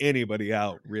help anybody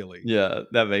out, really. Yeah,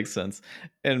 that makes sense.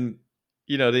 And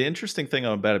the interesting thing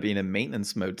about it being in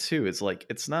maintenance mode too is, like,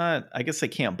 it's not, I guess they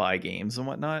can't buy games and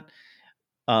whatnot.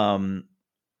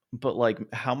 But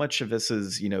like, how much of this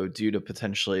is, due to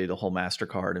potentially the whole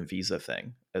MasterCard and Visa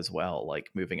thing as well, like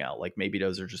moving out, like maybe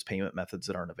those are just payment methods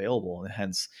that aren't available. And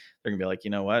hence they're gonna be like, you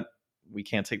know what? We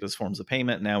can't take those forms of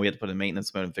payment. Now we have to put in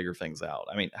maintenance mode and figure things out.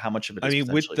 I mean, how much of it is With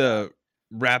potentially that? the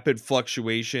rapid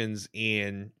fluctuations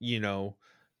in,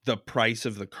 the price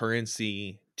of the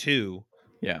currency too.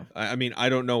 Yeah. I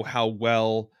don't know how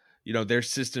well, their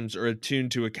systems are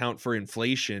attuned to account for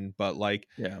inflation, but like,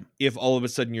 Yeah. if all of a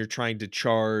sudden you're trying to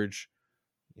charge,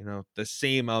 the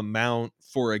same amount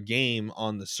for a game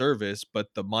on the service,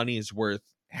 but the money is worth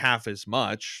half as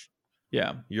much,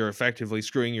 Yeah. you're effectively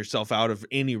screwing yourself out of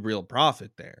any real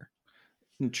profit there.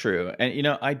 True. And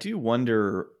I do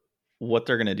wonder what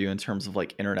they're going to do in terms of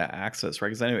like internet access, right?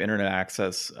 Because I know internet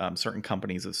access, certain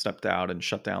companies have stepped out and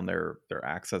shut down their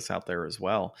access out there as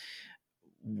well.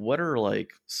 What are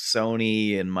like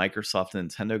Sony and Microsoft and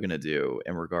Nintendo going to do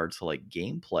in regards to like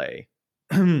gameplay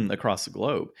across the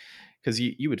globe? Because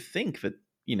you would think that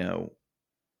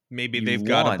Maybe you they've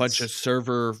got a bunch want, of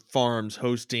server farms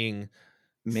hosting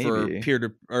for maybe, peer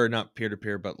to, or not peer to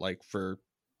peer, but like for,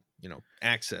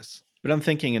 access. but I'm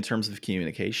thinking in terms of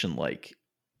communication, like,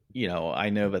 I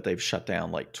know that they've shut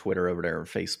down like Twitter over there and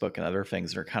Facebook and other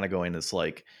things. They're kind of going this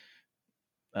like,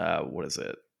 what is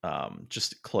it?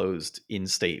 Just closed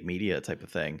in-state media type of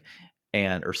thing,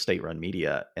 and or state-run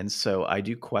media. And so I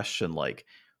do question, like,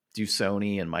 do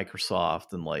Sony and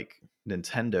Microsoft and like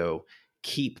Nintendo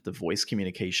keep the voice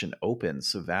communication open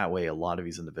so that way a lot of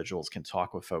these individuals can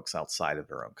talk with folks outside of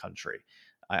their own country?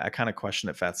 I kind of question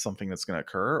if that's something that's going to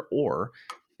occur, or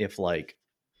if like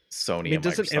Sony and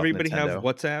Doesn't Microsoft, everybody have Nintendo.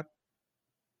 WhatsApp?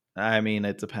 I mean,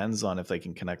 it depends on if they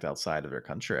can connect outside of their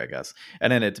country, I guess.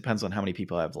 And then it depends on how many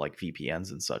people have like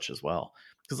VPNs and such as well.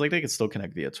 Because like they could still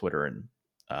connect via Twitter and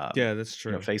Yeah, that's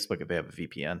true. Facebook if they have a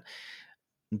VPN.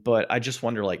 But I just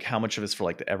wonder like how much of it's for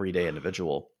like the everyday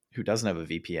individual who doesn't have a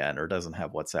VPN or doesn't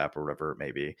have WhatsApp or whatever it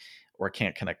may be, or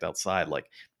can't connect outside. Like,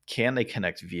 can they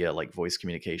connect via like voice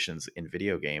communications in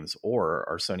video games, or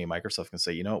are Sony and Microsoft going to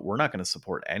say, we're not going to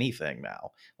support anything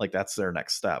now? Like that's their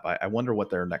next step. I wonder what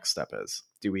their next step is.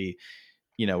 Do we,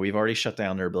 we've already shut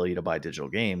down their ability to buy digital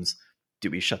games. Do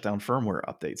we shut down firmware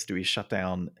updates? Do we shut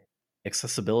down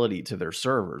accessibility to their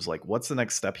servers? Like, what's the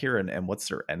next step here, and what's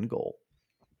their end goal?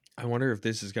 I wonder if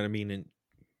this is going to mean a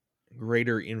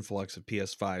greater influx of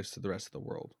PS5s to the rest of the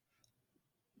world.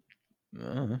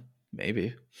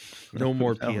 Maybe. No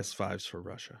more PS5s for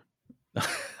Russia.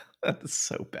 That's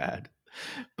so bad.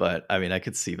 But I mean, I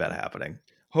could see that happening.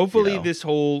 Hopefully this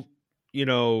whole,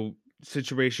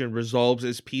 situation resolves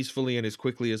as peacefully and as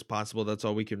quickly as possible. That's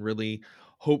all we can really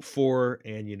hope for.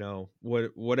 And,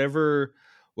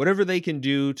 whatever they can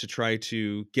do to try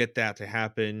to get that to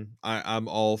happen, I'm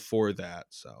all for that.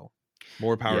 So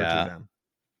more power to them.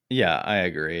 Yeah, I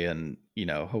agree. And,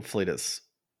 hopefully this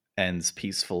ends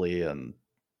peacefully, and,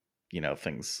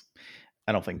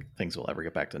 I don't think things will ever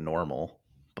get back to normal,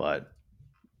 but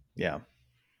yeah,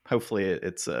 hopefully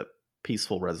it's a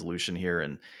peaceful resolution here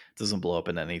and doesn't blow up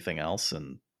into anything else.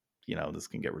 And, this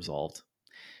can get resolved.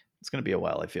 It's going to be a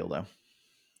while, I feel, though.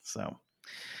 So,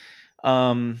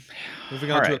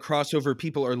 moving on to a crossover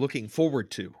people are looking forward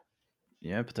to.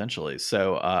 Yeah, potentially.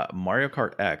 So Mario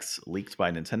Kart X leaked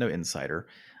by Nintendo Insider.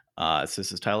 So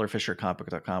this is Tyler Fisher,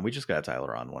 comicbook.com. We just got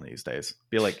Tyler on one of these days.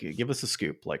 Be like, give us a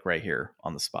scoop, like right here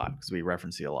on the spot, because we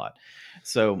reference you a lot.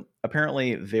 So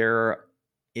apparently there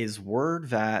is word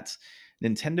that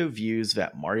Nintendo views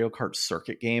that Mario Kart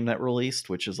Circuit game that released,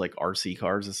 which is like RC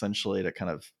cars essentially, that kind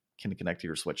of can connect to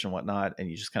your Switch and whatnot, and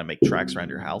you just kind of make tracks around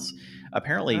your house.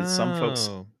 Apparently some folks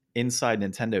inside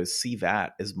Nintendo see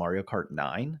that as Mario Kart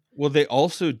 9. Well, they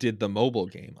also did the mobile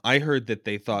game. I heard that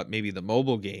they thought maybe the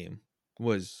mobile game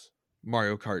was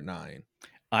Mario Kart 9.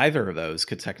 Either of those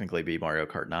could technically be Mario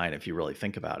Kart 9 if you really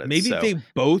think about it. Maybe So, they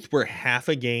both were half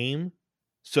a game,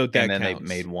 so and that then they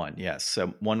made counts. one. Yes.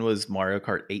 So one was Mario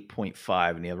Kart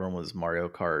 8.5 and the other one was Mario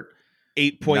Kart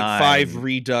 8.5 9.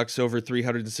 redux over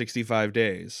 365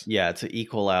 days. Yeah, to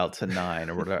equal out to 9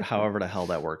 or whatever, however the hell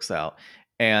that works out.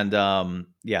 And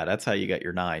yeah, that's how you get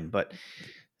your 9. But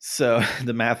so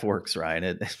the math works, Ryan.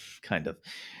 It kind of.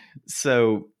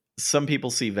 So some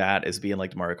people see that as being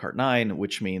like Mario Kart 9,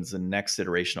 which means the next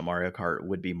iteration of Mario Kart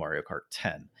would be Mario Kart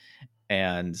 10.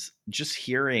 And just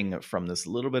hearing from this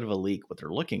little bit of a leak what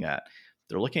they're looking at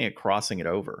crossing it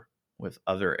over with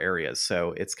other areas.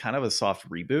 So it's kind of a soft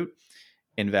reboot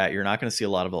in that you're not going to see a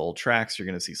lot of old tracks. You're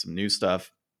going to see some new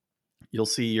stuff. You'll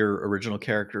see your original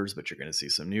characters, but you're going to see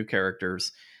some new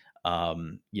characters. A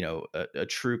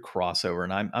true crossover.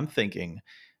 And I'm thinking,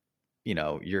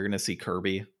 you're going to see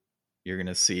Kirby. You're going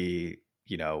to see,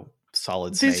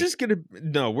 Solid This is Snake. gonna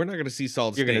no, we're not gonna see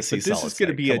Solid You're going to Snake, see but this Solid is gonna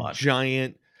Snake. be a Come on.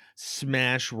 giant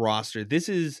Smash roster. This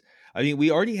is, I mean, we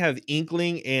already have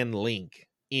Inkling and Link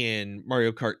in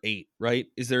Mario Kart 8, right?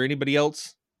 Is there anybody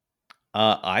else?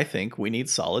 I think we need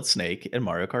Solid Snake in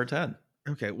Mario Kart 10.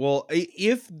 Okay, well,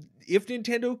 if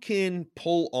Nintendo can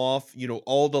pull off,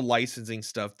 all the licensing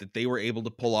stuff that they were able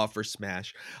to pull off for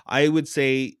Smash, I would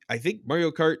say I think Mario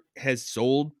Kart has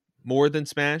sold more than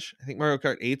Smash. I think Mario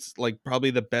Kart 8's like probably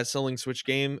the best-selling Switch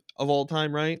game of all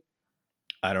time, right?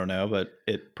 I don't know, but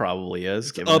it probably is,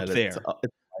 It's given up that there. it's a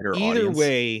wider Either audience.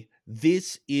 way,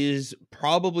 this is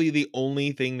probably the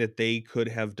only thing that they could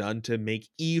have done to make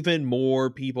even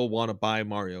more people want to buy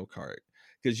Mario Kart.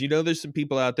 Because there's some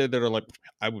people out there that are like,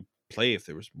 I would play if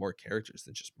there was more characters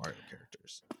than just Mario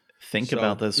characters. Think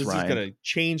about So this, this is Ryan. going to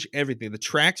change everything. The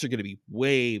tracks are going to be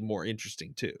way more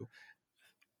interesting too.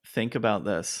 Think about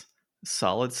this.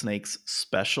 Solid Snake's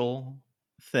special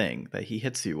thing that he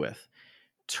hits you with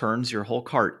turns your whole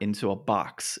cart into a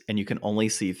box, and you can only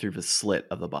see through the slit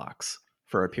of the box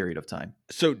for a period of time.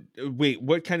 So wait,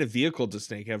 what kind of vehicle does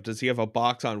Snake have? Does he have a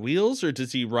box on wheels, or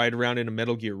does he ride around in a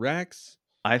Metal Gear Rex?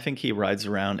 I think he rides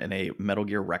around in a Metal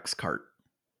Gear Rex cart.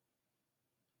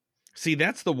 See,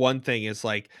 that's the one thing is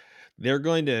like they're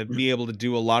going to be able to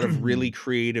do a lot of really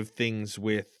creative things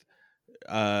with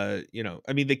I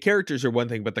mean the characters are one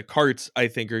thing, but the carts I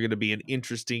think are going to be an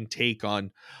interesting take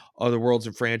on other worlds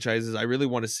and franchises. I really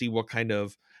want to see what kind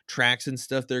of tracks and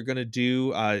stuff they're going to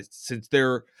do since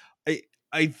I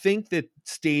I think that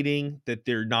stating that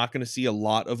they're not going to see a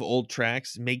lot of old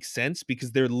tracks makes sense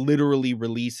because they're literally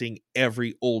releasing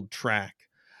every old track.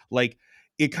 Like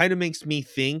it kind of makes me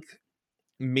think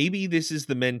maybe this is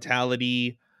the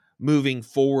mentality moving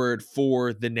forward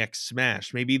for the next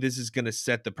Smash. Maybe this is going to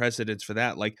set the precedence for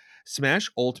that. Like Smash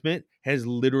Ultimate has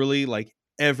literally like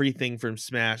everything from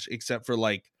Smash except for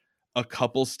like a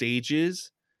couple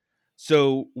stages.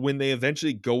 So when they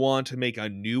eventually go on to make a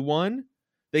new one,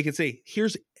 they can say,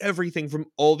 here's everything from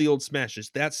all the old Smashes.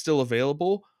 That's still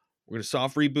available. We're going to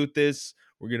soft reboot this.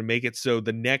 We're going to make it so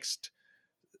the next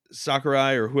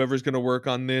Sakurai or whoever's going to work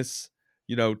on this,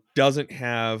 doesn't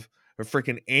have a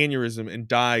freaking aneurysm and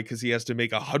die because he has to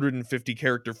make a 150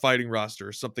 character fighting roster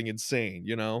or something insane,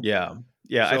 Yeah,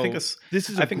 yeah. So this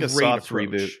is a I think a great soft reboot.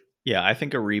 approach. Yeah, I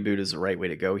think a reboot is the right way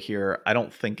to go here. I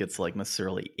don't think it's like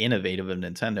necessarily innovative of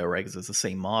Nintendo, right? Because it's the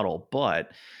same model, but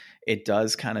it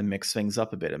does kind of mix things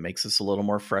up a bit. It makes us a little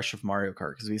more fresh with Mario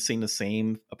Kart because we've seen the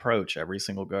same approach every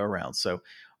single go around. So,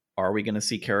 are we going to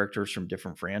see characters from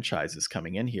different franchises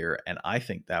coming in here? And I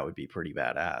think that would be pretty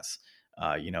badass.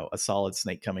 A Solid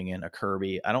Snake coming in, a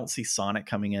Kirby. I don't see Sonic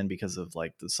coming in because of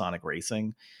like the Sonic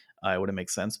Racing. It wouldn't make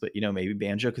sense, but maybe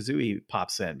Banjo Kazooie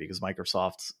pops in because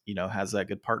Microsoft, has that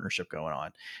good partnership going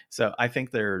on. So I think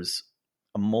there's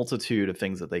a multitude of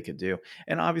things that they could do.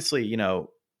 And obviously,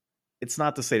 it's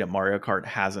not to say that Mario Kart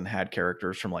hasn't had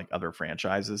characters from like other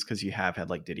franchises because you have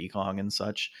had like Diddy Kong and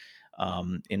such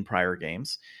in prior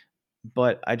games.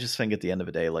 But I just think at the end of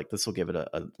the day, like this will give it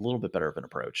a little bit better of an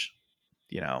approach,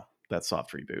 that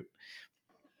soft reboot.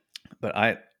 But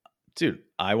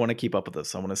I want to keep up with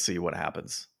this. I want to see what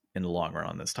happens in the long run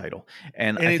on this title.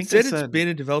 And And I it think they said it's said, been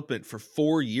in development for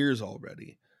 4 years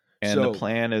already. and the So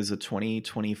plan is a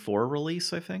 2024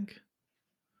 release, I think.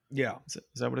 yeah, Is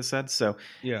that what it said? So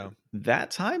yeah.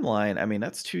 that timeline, I mean,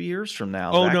 that's 2 years from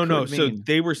now. Oh That no. could So mean,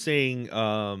 they were saying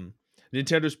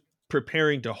Nintendo's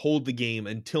preparing to hold the game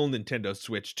until Nintendo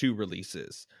Switch 2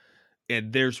 releases.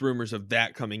 And there's rumors of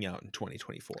that coming out in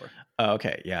 2024. oh,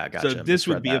 okay, yeah, I So gotcha. this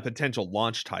would Misread be a that. potential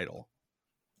launch title.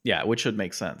 Yeah, which should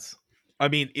make sense. I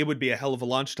mean, it would be a hell of a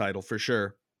launch title for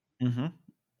sure. Mm-hmm.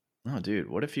 Oh, dude,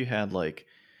 what if you had like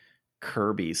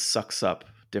Kirby sucks up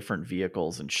different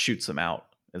vehicles and shoots them out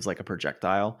as like a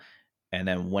projectile, and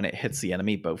then when it hits the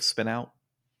enemy, both spin out.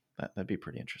 That'd be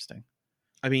pretty interesting.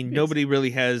 I mean, nobody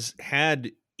really has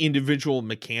had individual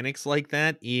mechanics like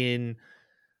that in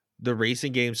the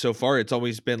racing game so far. It's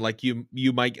always been like you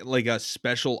might get like a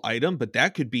special item, but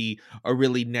that could be a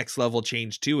really next level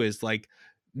change too, is like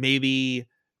maybe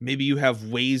you have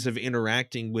ways of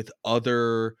interacting with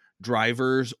other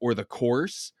drivers or the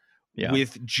course Yeah.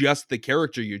 with just the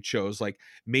character you chose. Like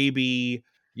maybe,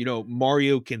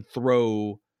 Mario can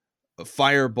throw a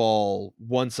fireball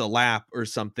once a lap or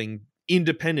something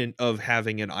independent of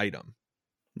having an item.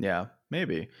 Yeah,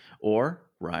 maybe. Or,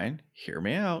 Ryan, hear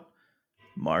me out.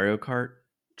 Mario Kart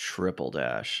Triple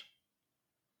Dash.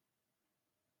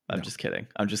 I'm No. just kidding.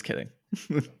 I'm just kidding.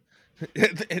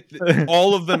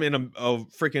 All of them in a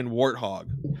freaking warthog.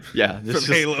 Yeah, From this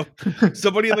Halo.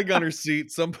 Somebody in the gunner's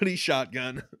seat, somebody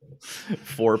shotgun.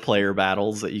 4-player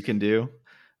battles that you can do.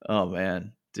 Oh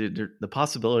man, dude, the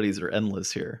possibilities are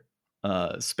endless here.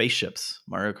 Spaceships,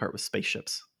 Mario Kart with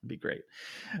spaceships would be great.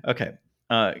 Okay,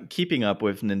 keeping up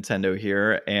with Nintendo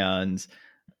here, and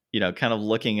kind of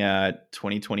looking at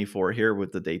 2024 here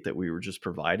with the date that we were just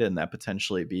provided, and that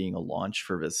potentially being a launch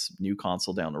for this new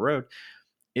console down the road.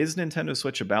 Is Nintendo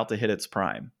Switch about to hit its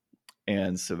prime?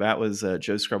 And so that was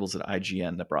Joe Scrubbles at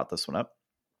IGN that brought this one up.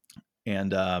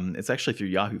 And it's actually through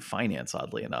Yahoo Finance,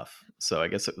 oddly enough. So I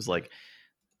guess it was like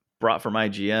brought from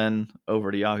IGN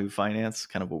over to Yahoo Finance,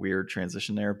 kind of a weird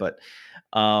transition there. But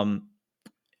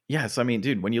yeah, so I mean,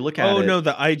 dude, when you look at it. Oh, no,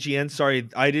 the IGN. Sorry,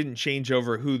 I didn't change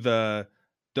over who the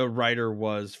writer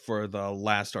was for the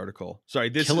last article. Sorry,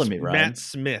 this is me, Matt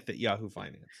Smith at Yahoo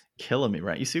Finance. Killing me,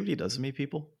 right? You see what he does to me,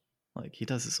 people? Like, he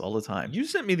does this all the time. You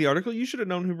sent me the article. You should have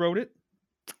known who wrote it.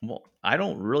 Well, I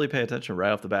don't really pay attention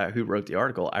right off the bat who wrote the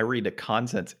article. I read the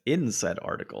content in said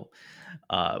article,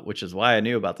 which is why I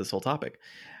knew about this whole topic.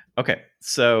 Okay,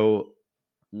 so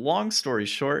long story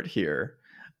short here,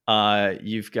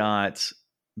 you've got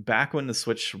back when the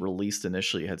Switch released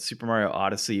initially, you had Super Mario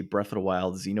Odyssey, Breath of the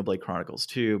Wild, Xenoblade Chronicles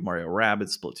 2, Mario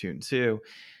Rabbids, Splatoon 2.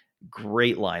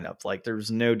 Great lineup. Like,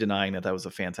 there's no denying that was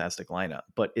a fantastic lineup.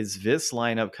 But is this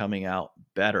lineup coming out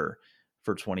better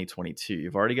for 2022?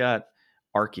 You've already got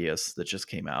Arceus that just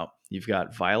came out. You've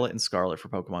got Violet and Scarlet for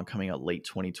Pokemon coming out late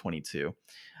 2022.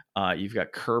 You've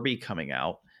got Kirby coming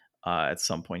out at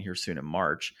some point here soon in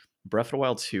March. Breath of the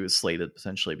Wild 2 is slated to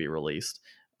potentially be released.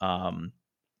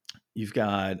 You've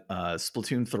got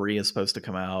Splatoon 3 is supposed to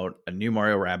come out. A new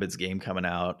Mario Rabbids game coming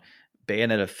out.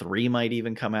 Bayonetta 3 might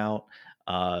even come out.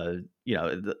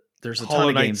 There's a ton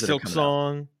of games that are coming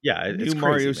out. Yeah, it's new crazy,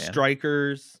 Mario man.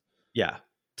 Strikers. Yeah,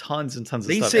 tons and tons of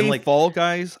they stuff. Say and Fall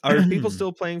Guys. Are people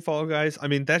still playing Fall Guys? I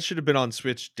mean, that should have been on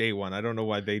Switch day one. I don't know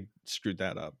why they screwed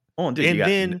that up. Oh, dude, and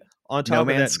then on top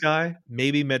of that, Sky,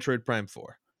 maybe Metroid Prime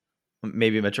 4.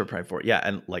 Maybe Metroid Prime 4. Yeah,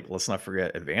 and like, let's not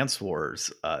forget Advance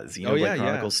Wars, Xenoblade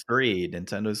Chronicles 3,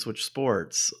 Nintendo Switch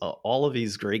Sports, all of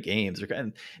these great games.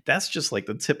 And that's just like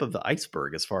the tip of the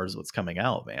iceberg as far as what's coming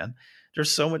out, man.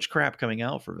 There's so much crap coming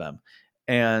out for them.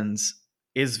 And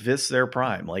is this their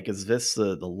prime? Like, is this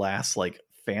the last like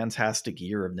fantastic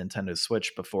year of Nintendo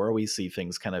Switch before we see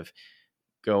things kind of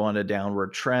go on a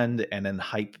downward trend and then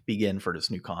hype begin for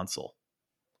this new console?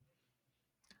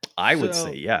 I would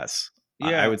say yes.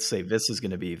 Yeah. I would say this is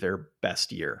going to be their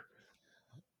best year.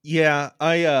 Yeah,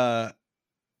 I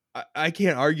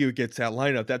can't argue against that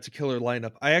lineup. That's a killer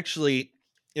lineup.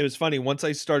 It was funny. Once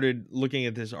I started looking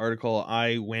at this article,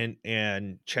 I went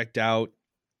and checked out.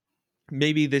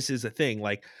 Maybe this is a thing.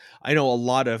 Like, I know a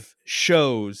lot of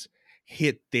shows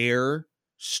hit their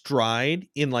stride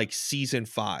in like season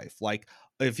 5. Like,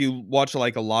 if you watch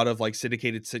like a lot of like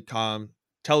syndicated sitcom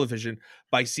television,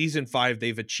 by season 5,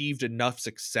 they've achieved enough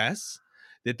success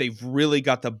that they've really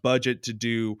got the budget to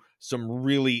do some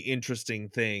really interesting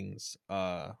things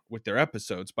with their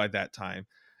episodes by that time.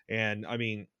 And I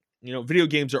mean, video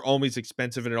games are always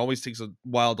expensive and it always takes a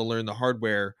while to learn the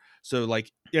hardware. So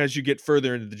like, as you get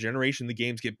further into the generation, the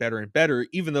games get better and better,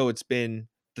 even though it's been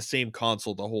the same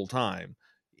console the whole time.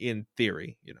 In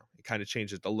theory, it kind of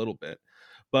changes a little bit.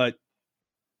 But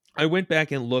I went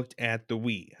back and looked at the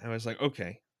Wii. I was like,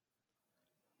 okay,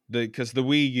 because the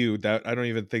Wii U, that I don't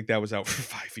even think that was out for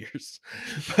 5 years.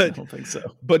 But I don't think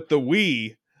so. But the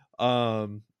Wii, I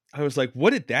was like, what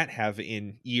did that have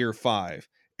in year 5?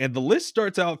 And the list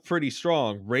starts out pretty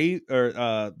strong.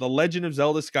 The Legend of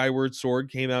Zelda Skyward Sword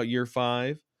came out year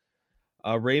 5.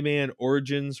 Rayman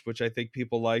Origins, which I think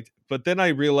people liked. But then I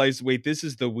realized, wait, this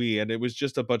is the Wii, and it was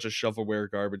just a bunch of shovelware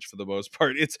garbage for the most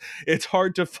part. It's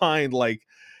hard to find like,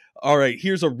 all right,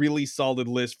 here's a really solid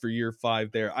list for year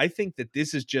 5 there. I think that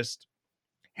this is just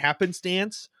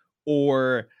happenstance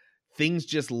or things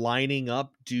just lining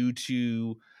up due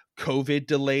to COVID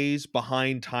delays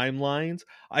behind timelines.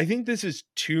 I think this is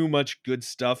too much good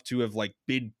stuff to have like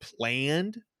been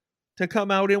planned to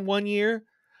come out in 1 year.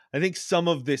 I think some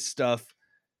of this stuff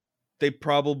they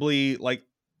probably like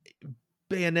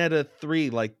Bayonetta 3,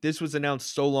 like this was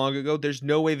announced so long ago. There's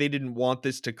no way they didn't want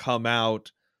this to come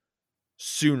out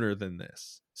sooner than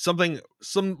this.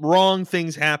 Some wrong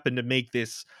things happened to make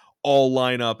this all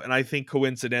line up. And I think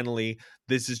coincidentally,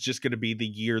 this is just going to be the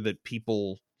year that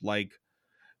people like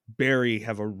Barry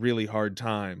have a really hard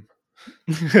time.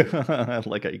 I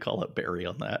like how you call it Barry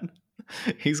on that.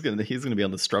 He's gonna be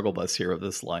on the struggle bus here of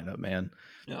this lineup, man.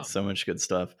 Yeah. So much good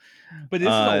stuff. But this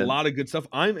is a lot of good stuff.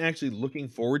 I'm actually looking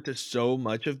forward to so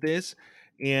much of this.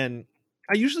 And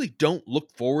I usually don't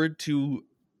look forward to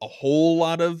a whole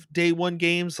lot of day one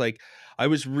games. Like I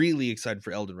was really excited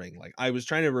for Elden Ring. Like I was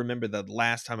trying to remember the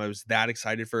last time I was that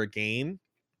excited for a game.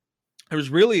 I was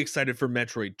really excited for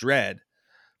Metroid Dread,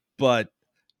 but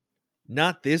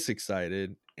not this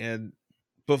excited. And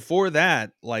before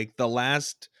that, like the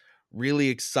last really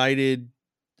excited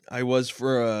I was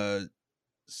for a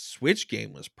Switch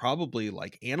game was probably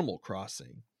like Animal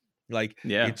Crossing. Like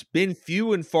Yeah. it's been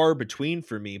few and far between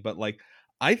for me, but like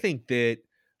I think that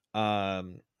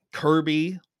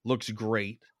Kirby looks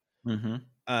great.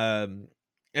 Mm-hmm.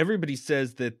 Everybody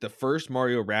says that the first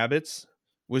Mario Rabbids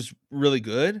was really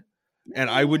good, and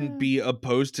I wouldn't be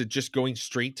opposed to just going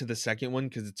straight to the second one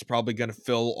because it's probably going to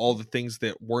fill all the things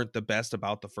that weren't the best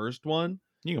about the first one.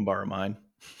 You can borrow mine.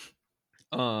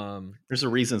 There's a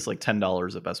reason it's like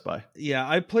 $10 at Best Buy. Yeah,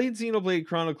 I played Xenoblade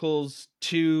Chronicles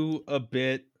 2 a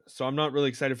bit, so I'm not really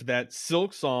excited for that.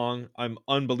 Silk Song, I'm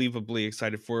unbelievably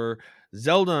excited for.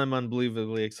 Zelda, I'm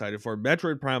unbelievably excited for.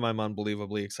 Metroid Prime, I'm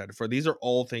unbelievably excited for. These are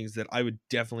all things that I would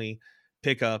definitely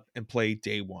pick up and play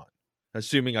day one,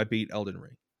 assuming I beat Elden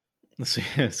Ring.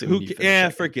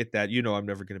 Forget that. You know I'm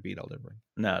never going to beat Elden Ring.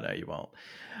 No, you won't.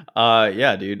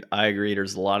 Yeah, dude, I agree.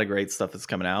 There's a lot of great stuff that's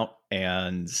coming out,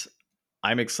 and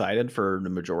I'm excited for the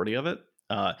majority of it.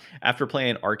 After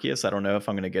playing Arceus, I don't know if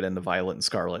I'm going to get into Violet and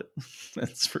Scarlet.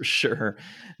 That's for sure.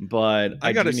 But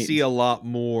I got to see a lot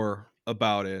more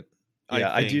about it.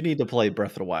 Yeah, I do need to play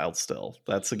Breath of the Wild still.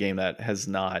 That's a game that has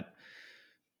not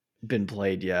been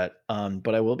played yet.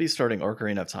 But I will be starting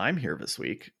Ocarina of Time here this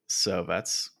week. So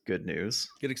that's good news.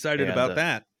 Get excited about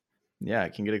that. Yeah, I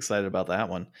can get excited about that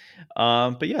one.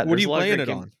 But yeah, what are you playing it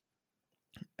on?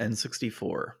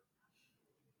 N64.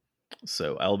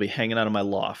 So I'll be hanging out in my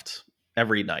loft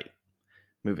every night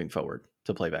moving forward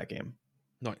to play that game.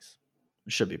 Nice.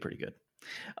 Should be pretty good.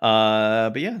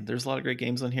 But yeah, there's a lot of great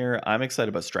games on here. I'm excited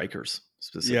about Strikers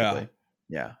specifically.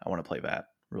 Yeah, I want to play that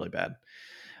really bad.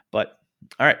 But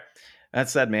all right, that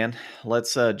said, man,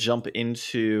 let's jump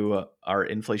into our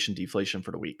inflation deflation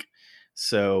for the week.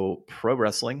 So Pro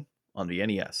Wrestling on the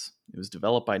NES. It was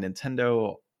developed by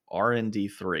Nintendo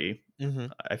R&D3. Mm-hmm.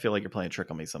 I feel like you're playing a trick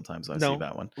on me sometimes when I see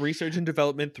that one. Research and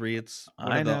Development 3. It's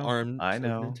one of the arms of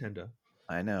Nintendo.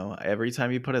 I know. Every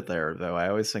time you put it there, though, I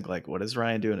always think like, what is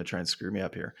Ryan doing to try and screw me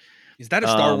up here? Is that a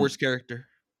Star Wars character?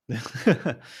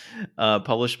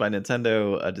 Published by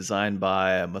Nintendo, designed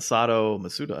by Masato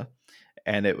Masuda,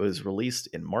 and it was released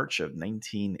in March of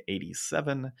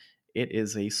 1987. It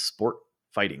is a sport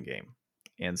fighting game.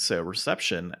 And so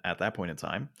reception at that point in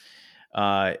time,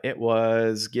 it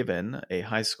was given a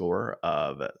high score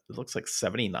of, it looks like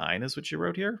 79 is what you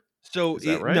wrote here. So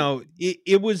right? No,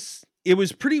 it was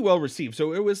pretty well received.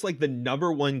 So it was like the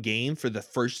number one game for the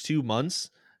first 2 months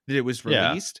that it was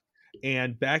released. Yeah.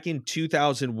 And back in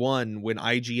 2001, when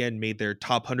IGN made their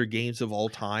top 100 games of all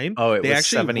time, they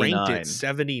actually 79. Ranked it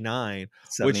 79.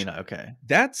 79, okay.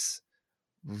 That's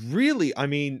really, I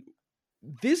mean,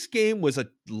 this game was a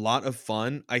lot of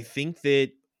fun. I think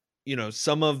that, you know,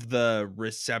 some of the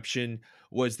reception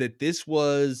was that this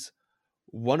was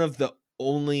one of the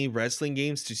only wrestling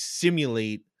games to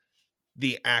simulate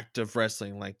the act of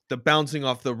wrestling, like the bouncing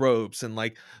off the ropes and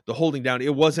like the holding down.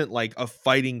 It wasn't like a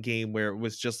fighting game where it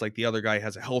was just like the other guy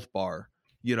has a health bar,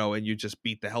 you know, and you just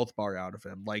beat the health bar out of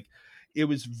him. Like it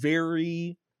was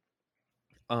very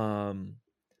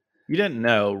you didn't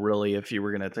know really if you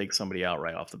were going to take somebody out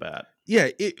right off the bat. Yeah,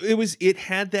 it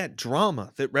had that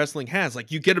drama that wrestling has.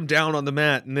 Like you get him down on the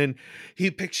mat and then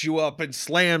he picks you up and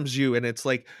slams you. And it's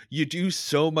like you do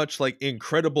so much like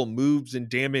incredible moves and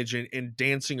damage and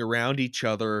dancing around each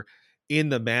other in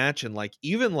the match. And like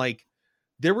even like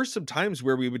there were some times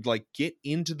where we would like get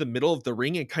into the middle of the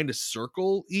ring and kind of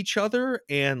circle each other.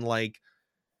 And like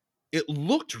it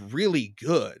looked really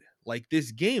good. Like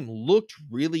this game looked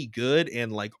really good.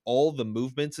 And like all the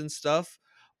movements and stuff,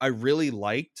 I really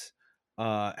liked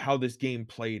how this game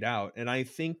played out. And I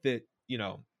think that, you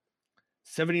know,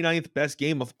 79th best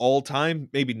game of all time?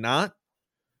 Maybe not.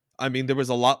 I mean, there was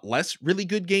a lot less really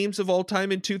good games of all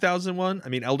time in 2001. I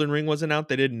mean, Elden Ring wasn't out.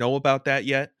 They didn't know about that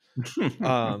yet.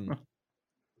 Um,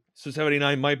 so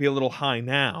 79 might be a little high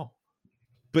now.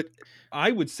 But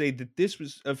I would say that this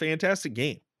was a fantastic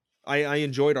game. I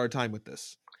enjoyed our time with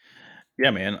this. Yeah,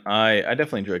 man. I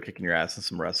definitely enjoyed kicking your ass in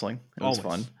some wrestling. It was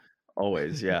fun. Always.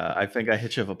 Always, yeah. I think I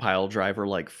hit you with a pile driver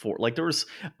like four. Like there was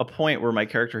a point where my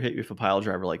character hit you with a pile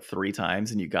driver like 3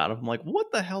 times, and you got him. I'm like, what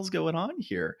the hell's going on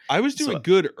here? I was So, doing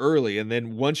good early, and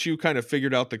then once you kind of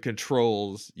figured out the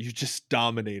controls, you just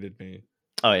dominated me.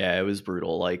 oh yeah, it was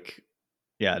brutal. Like,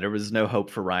 yeah, there was no hope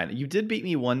for Ryan. You did beat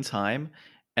me one time,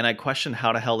 and I questioned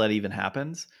how the hell that even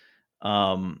happens.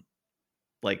 Um,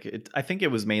 I think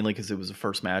it was mainly because it was a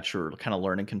first match or kind of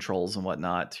learning controls and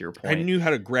whatnot. To your I point, knew how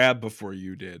to grab before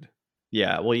you did.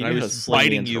 yeah. Well, you And I knew how to was sling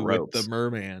me biting into the you with the ropes.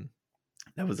 merman.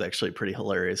 That was actually pretty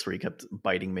hilarious where he kept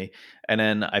biting me. And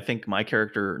then I think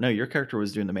your character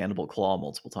was doing the mandible claw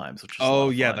multiple times, which was a lot Oh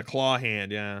of yeah, the fun. claw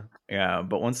hand, yeah. Yeah,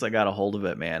 but once I got a hold of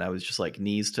it, man, I was just like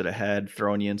knees to the head,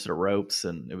 throwing you into the ropes,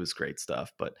 and it was great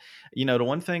stuff. But the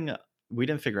one thing we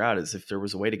didn't figure out is if there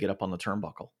was a way to get up on the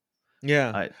turnbuckle.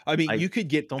 Yeah. I I mean, I you could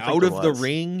get don't think out there of the was.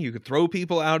 ring, you could throw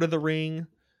people out of the ring.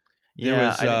 There Yeah,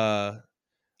 was a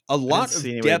I didn't lot see of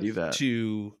any way to do depth that.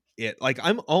 to it. Like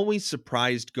I'm always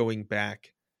surprised going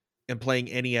back and playing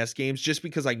NES games just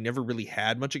because I never really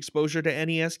had much exposure to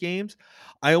NES games.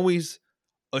 I always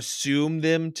assume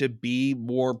them to be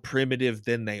more primitive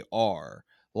than they are.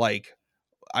 Like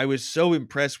I was so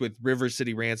impressed with River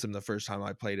City Ransom the first time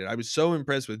I played it. I was so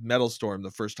impressed with Metal Storm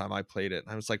the first time I played it.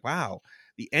 And I was like, wow,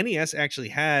 the NES actually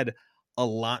had a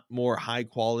lot more high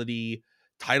quality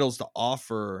titles to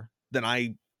offer than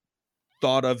I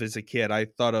thought of as a kid. I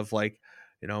thought of like,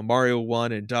 Mario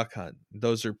 1 and Duck Hunt.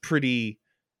 Those are pretty,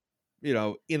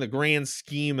 in the grand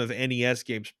scheme of NES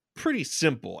games, pretty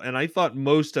simple. And I thought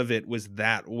most of it was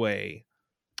that way.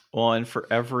 Well, and for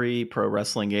every pro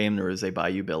wrestling game, there is a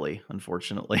Bayou Billy,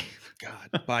 unfortunately.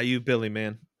 God, Bayou Billy,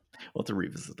 man. We'll have to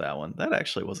revisit that one. That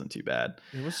actually wasn't too bad.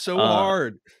 It was so Uh,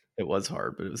 hard. it was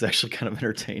hard, but it was actually kind of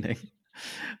entertaining.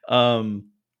 Um,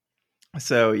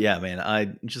 so yeah, man,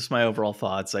 my overall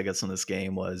thoughts, I guess, on this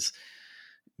game was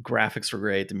graphics were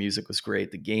great, the music was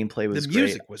great, the gameplay The was great.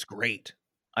 music was great.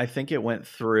 I think it went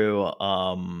through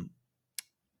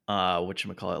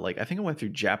whatchamacallit, like I think it went through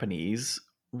Japanese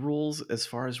rules as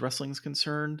far as wrestling's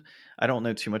concerned. I don't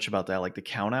know too much about that. Like the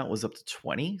count out was up to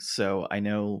 20. So I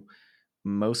know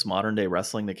most modern day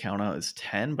wrestling, the count out is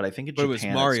 10, but I think in But it was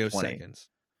Japan it's Mario 20. seconds.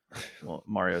 Well,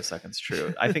 Mario seconds,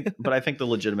 true. I think the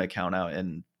legitimate count out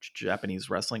in Japanese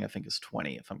wrestling, I think, is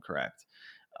 20, if I'm correct.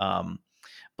 Um,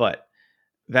 but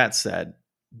that said,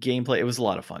 gameplay, it was a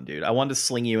lot of fun, dude. I wanted to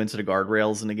sling you into the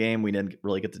guardrails in the game. We didn't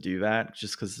really get to do that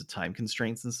just because of time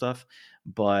constraints and stuff.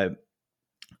 But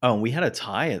we had a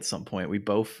tie at some point. We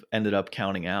both ended up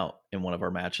counting out in one of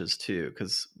our matches too,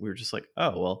 because we were just like,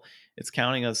 oh, well, it's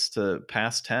counting us to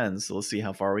past 10. So let's see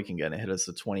how far we can get. And it hit us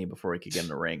to 20 before we could get in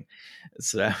the ring.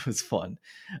 So that was fun.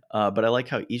 But I like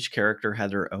how each character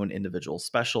had their own individual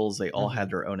specials. They all had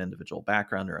their own individual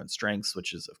background, their own strengths,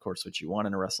 which is, of course, what you want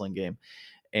in a wrestling game.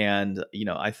 And,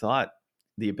 I thought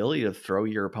the ability to throw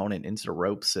your opponent into the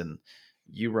ropes and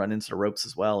you run into the ropes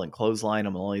as well and clothesline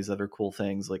them and all these other cool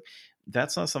things, like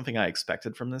that's not something I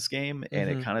expected from this game. And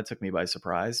it kind of took me by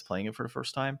surprise playing it for the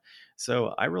first time. So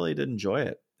I really did enjoy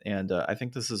it. And I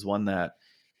think this is one that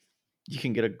you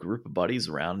can get a group of buddies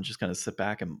around and just kind of sit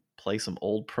back and play some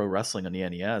old pro wrestling on the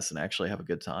NES and actually have a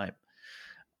good time.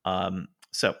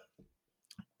 So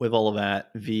with all of that,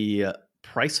 the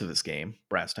price of this game,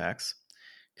 brass tacks,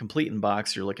 complete in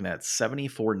box, you're looking at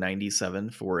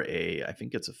 $74.97 for I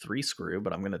think it's a 3-screw,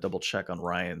 but I'm going to double check on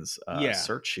Ryan's Yeah.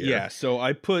 search here. Yeah. So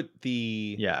I put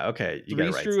the Yeah, okay, you got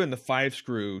it 3 right. screw and the 5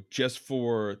 screw just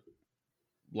for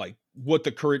like what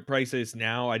the current price is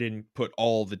now. I didn't put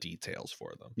all the details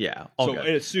for them. Yeah, all So good. I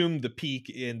assume the peak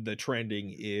in the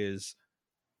trending is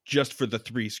just for the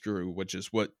 3 screw, which is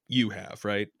what you have,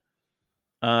 right?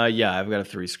 Yeah, I've got a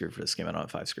 3-screw for this game. I don't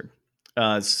have 5-screw.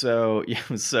 So yeah, it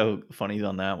was so funny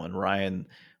on that one. Ryan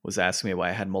was asking me why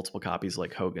I had multiple copies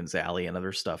like Hogan's Alley and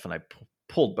other stuff, and I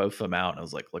pulled both of them out and I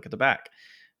was like, look at the back.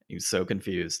 He was so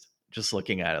confused just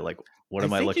looking at it, like, what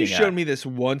am I think you looking showed at? me this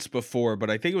once before, but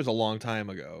I think it was a long time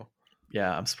ago.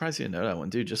 Yeah, I'm surprised you didn't know that one,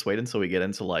 dude. Just wait until we get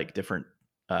into like different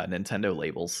Nintendo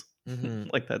labels.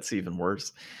 Like that's even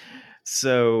worse.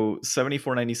 So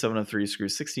 $74.97 on 3-screw,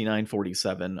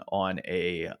 $69.47 on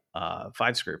a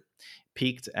 5-screw.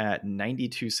 Peaked at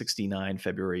 $92.69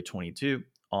 February 22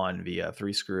 on the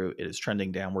 3-screw. It is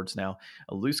trending downwards now.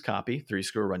 A loose copy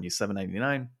 3-screw will run you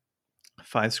 $7.99.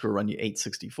 5 score run you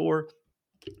 864.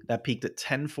 That peaked at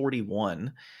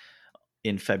 1041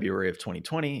 in February of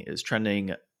 2020, is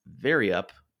trending very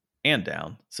up and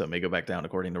down. So it may go back down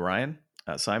according to Ryan.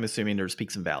 So I'm assuming there's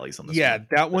peaks and valleys on this Yeah, one that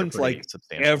that are one's pretty like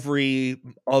substantial. every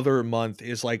other month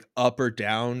is like up or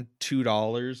down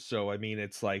 $2. So I mean,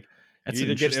 it's like That's you're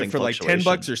an either getting it interesting for like $10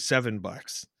 fluctuation. or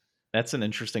 $7. That's an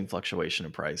interesting fluctuation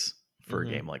in price for a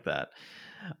Hmm. game like that.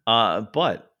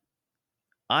 But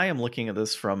I am looking at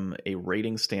this from a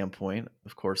rating standpoint,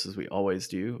 of course, as we always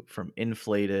do, from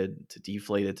inflated to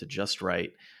deflated to just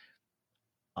right.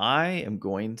 I am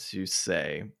going to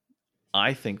say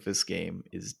I think this game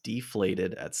is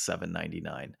deflated at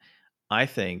 $7.99. I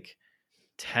think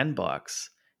 $10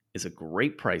 is a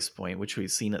great price point, which we've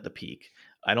seen at the peak.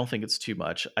 I don't think it's too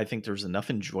much. I think there's enough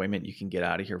enjoyment you can get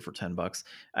out of here for $10.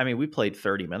 I mean, we played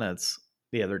 30 minutes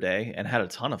the other day and had a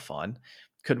ton of fun.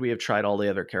 Could we have tried all the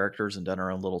other characters and done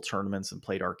our own little tournaments and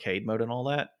played arcade mode and all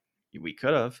that? We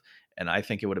could have, and I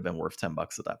think it would have been worth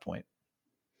 $10 at that point.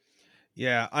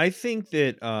 Yeah, I think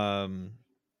that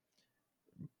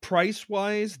price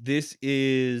wise, this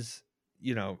is,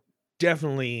 you know,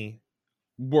 definitely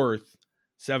worth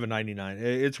 $7.99.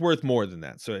 It's worth more than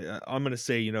that. So I'm gonna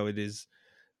say, you know, it is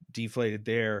deflated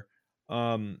there.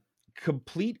 Um,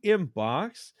 Complete in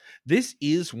box. This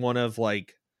is one of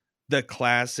like the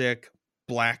classic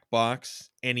black box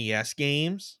NES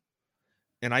games.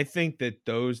 And I think that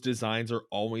those designs are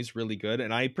always really good.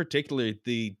 And I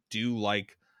particularly do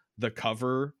like the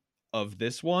cover of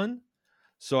this one.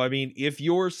 So I mean, if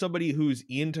you're somebody who's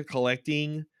into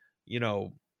collecting, you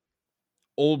know,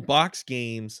 old box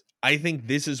games, I think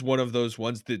this is one of those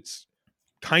ones that's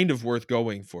kind of worth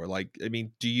going for. Like, I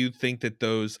mean, do you think that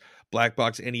those black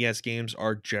box NES games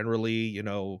are generally, you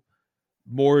know,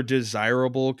 more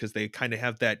desirable because they kind of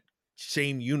have that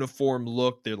same uniform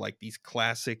look? They're like these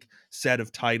classic set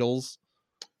of titles.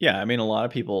 Yeah, I mean, a lot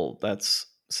of people, that's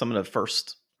some of the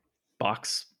first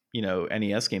box,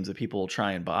 NES games that people will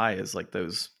try and buy is like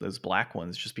those black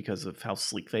ones, just because of how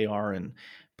sleek they are, and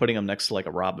putting them next to like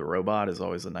a Rob the Robot is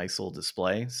always a nice little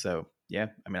display. So yeah,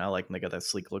 I mean, I like them. They got that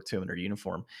sleek look to them in their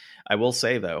uniform. I will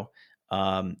say though,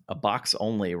 a box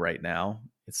only right now,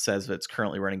 it says that it's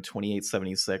currently running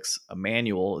 2876. A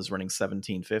manual is running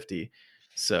 1750.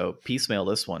 So piecemeal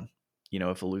this one.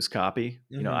 If a loose copy,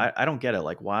 Hmm. I don't get it.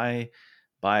 Like, why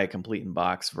buy a complete in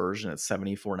box version at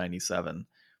 74.97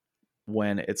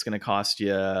 when it's going to cost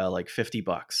you like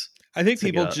 $50 I think to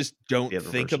people get just the don't other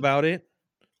think version. about it,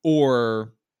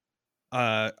 or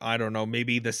I don't know,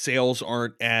 maybe the sales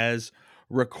aren't as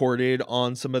recorded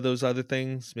on some of those other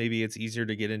things. Maybe it's easier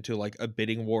to get into like a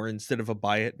bidding war instead of a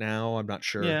buy it now. I'm not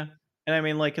sure. Yeah. And I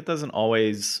mean, like, it doesn't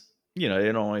always, they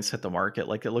don't always hit the market.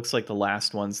 Like, it looks like the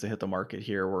last ones to hit the market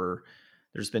here were,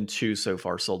 there's been two so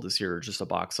far sold this year, just a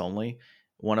box only.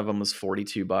 One of them was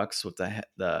 $42 with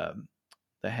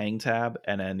the hang tab,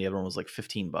 and then the other one was like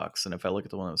 $15. And if I look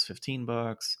at the one that was $15,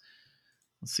 let's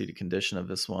see the condition of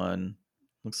this one.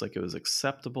 Looks like it was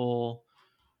acceptable.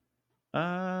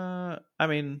 I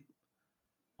mean,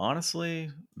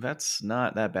 honestly, that's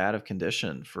not that bad of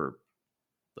condition for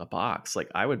a box. Like,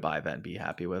 I would buy that and be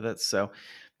happy with it. So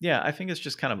yeah, I think it's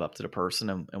just kind of up to the person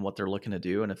and what they're looking to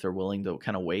do, and if they're willing to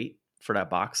kind of wait for that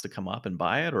box to come up and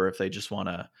buy it, or if they just want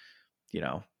to, you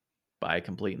know, buy a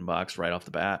complete in box right off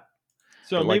the bat.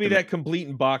 So But like maybe the that complete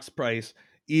in box price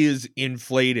is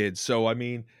inflated. So I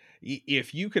mean,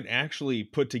 if you can actually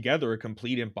put together a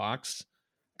complete in box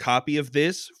copy of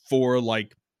this for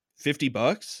like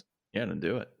 $50, Yeah, to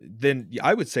do it. then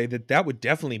I would say that that would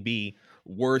definitely be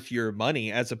worth your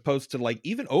money, as opposed to like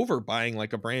even over buying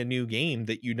like a brand new game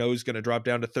that you know is going to drop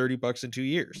down to $30 in 2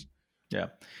 years. Yeah.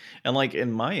 And like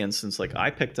in my instance, like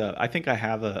I picked up, I think I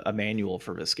have a manual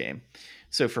for this game.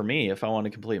 So for me, if I want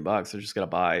a complete box, I just got to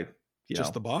buy, you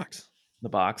Just know, the box. the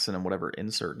box and then whatever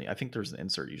insert. I think there's an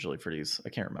insert usually for these. I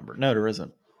can't remember. No, there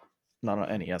isn't. Not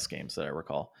on NES games that I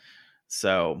recall.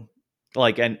 So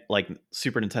like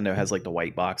Super Nintendo has like the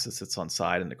white box that sits on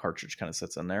side and the cartridge kind of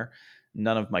sits in there.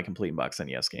 None of my complete box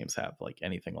NES games have like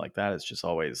anything like that. It's just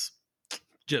always kind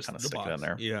Just of the stick it in box.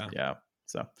 there. Yeah. Yeah.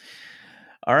 So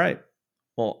all right.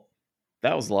 Well,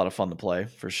 that was a lot of fun to play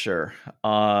for sure.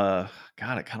 God,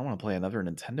 I kind of want to play another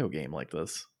Nintendo game like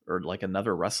this, or like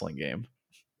another wrestling game.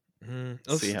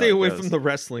 I'll See how stay it away from goes. the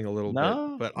wrestling a little bit,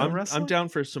 No, but no I'm wrestling. down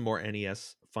for some more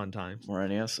NES fun times. More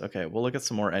NES. Okay, we'll look at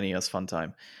some more NES fun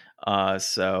time.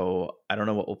 So I don't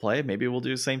know what we'll play. Maybe we'll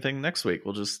do the same thing next week.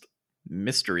 We'll just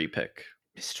mystery pick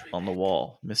Mystery on the pick.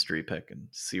 wall, mystery pick, and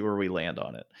see where we land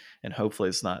on it. And hopefully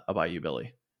it's not a Bayou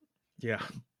Billy. Yeah.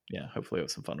 And yeah, hopefully we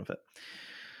have some fun with it.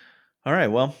 All right.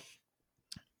 Well,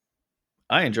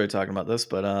 I enjoyed talking about this,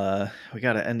 but we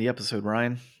got to end the episode,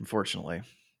 Ryan. Unfortunately.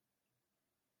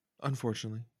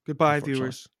 Goodbye, Unfortunately.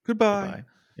 viewers. Goodbye. Goodbye.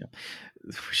 Yeah.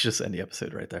 We should just end the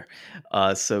episode right there.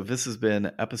 So this has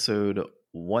been episode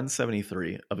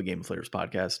 173 of a Game of Flavors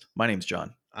podcast. My name's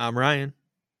John. I'm Ryan.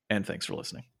 And thanks for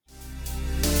listening.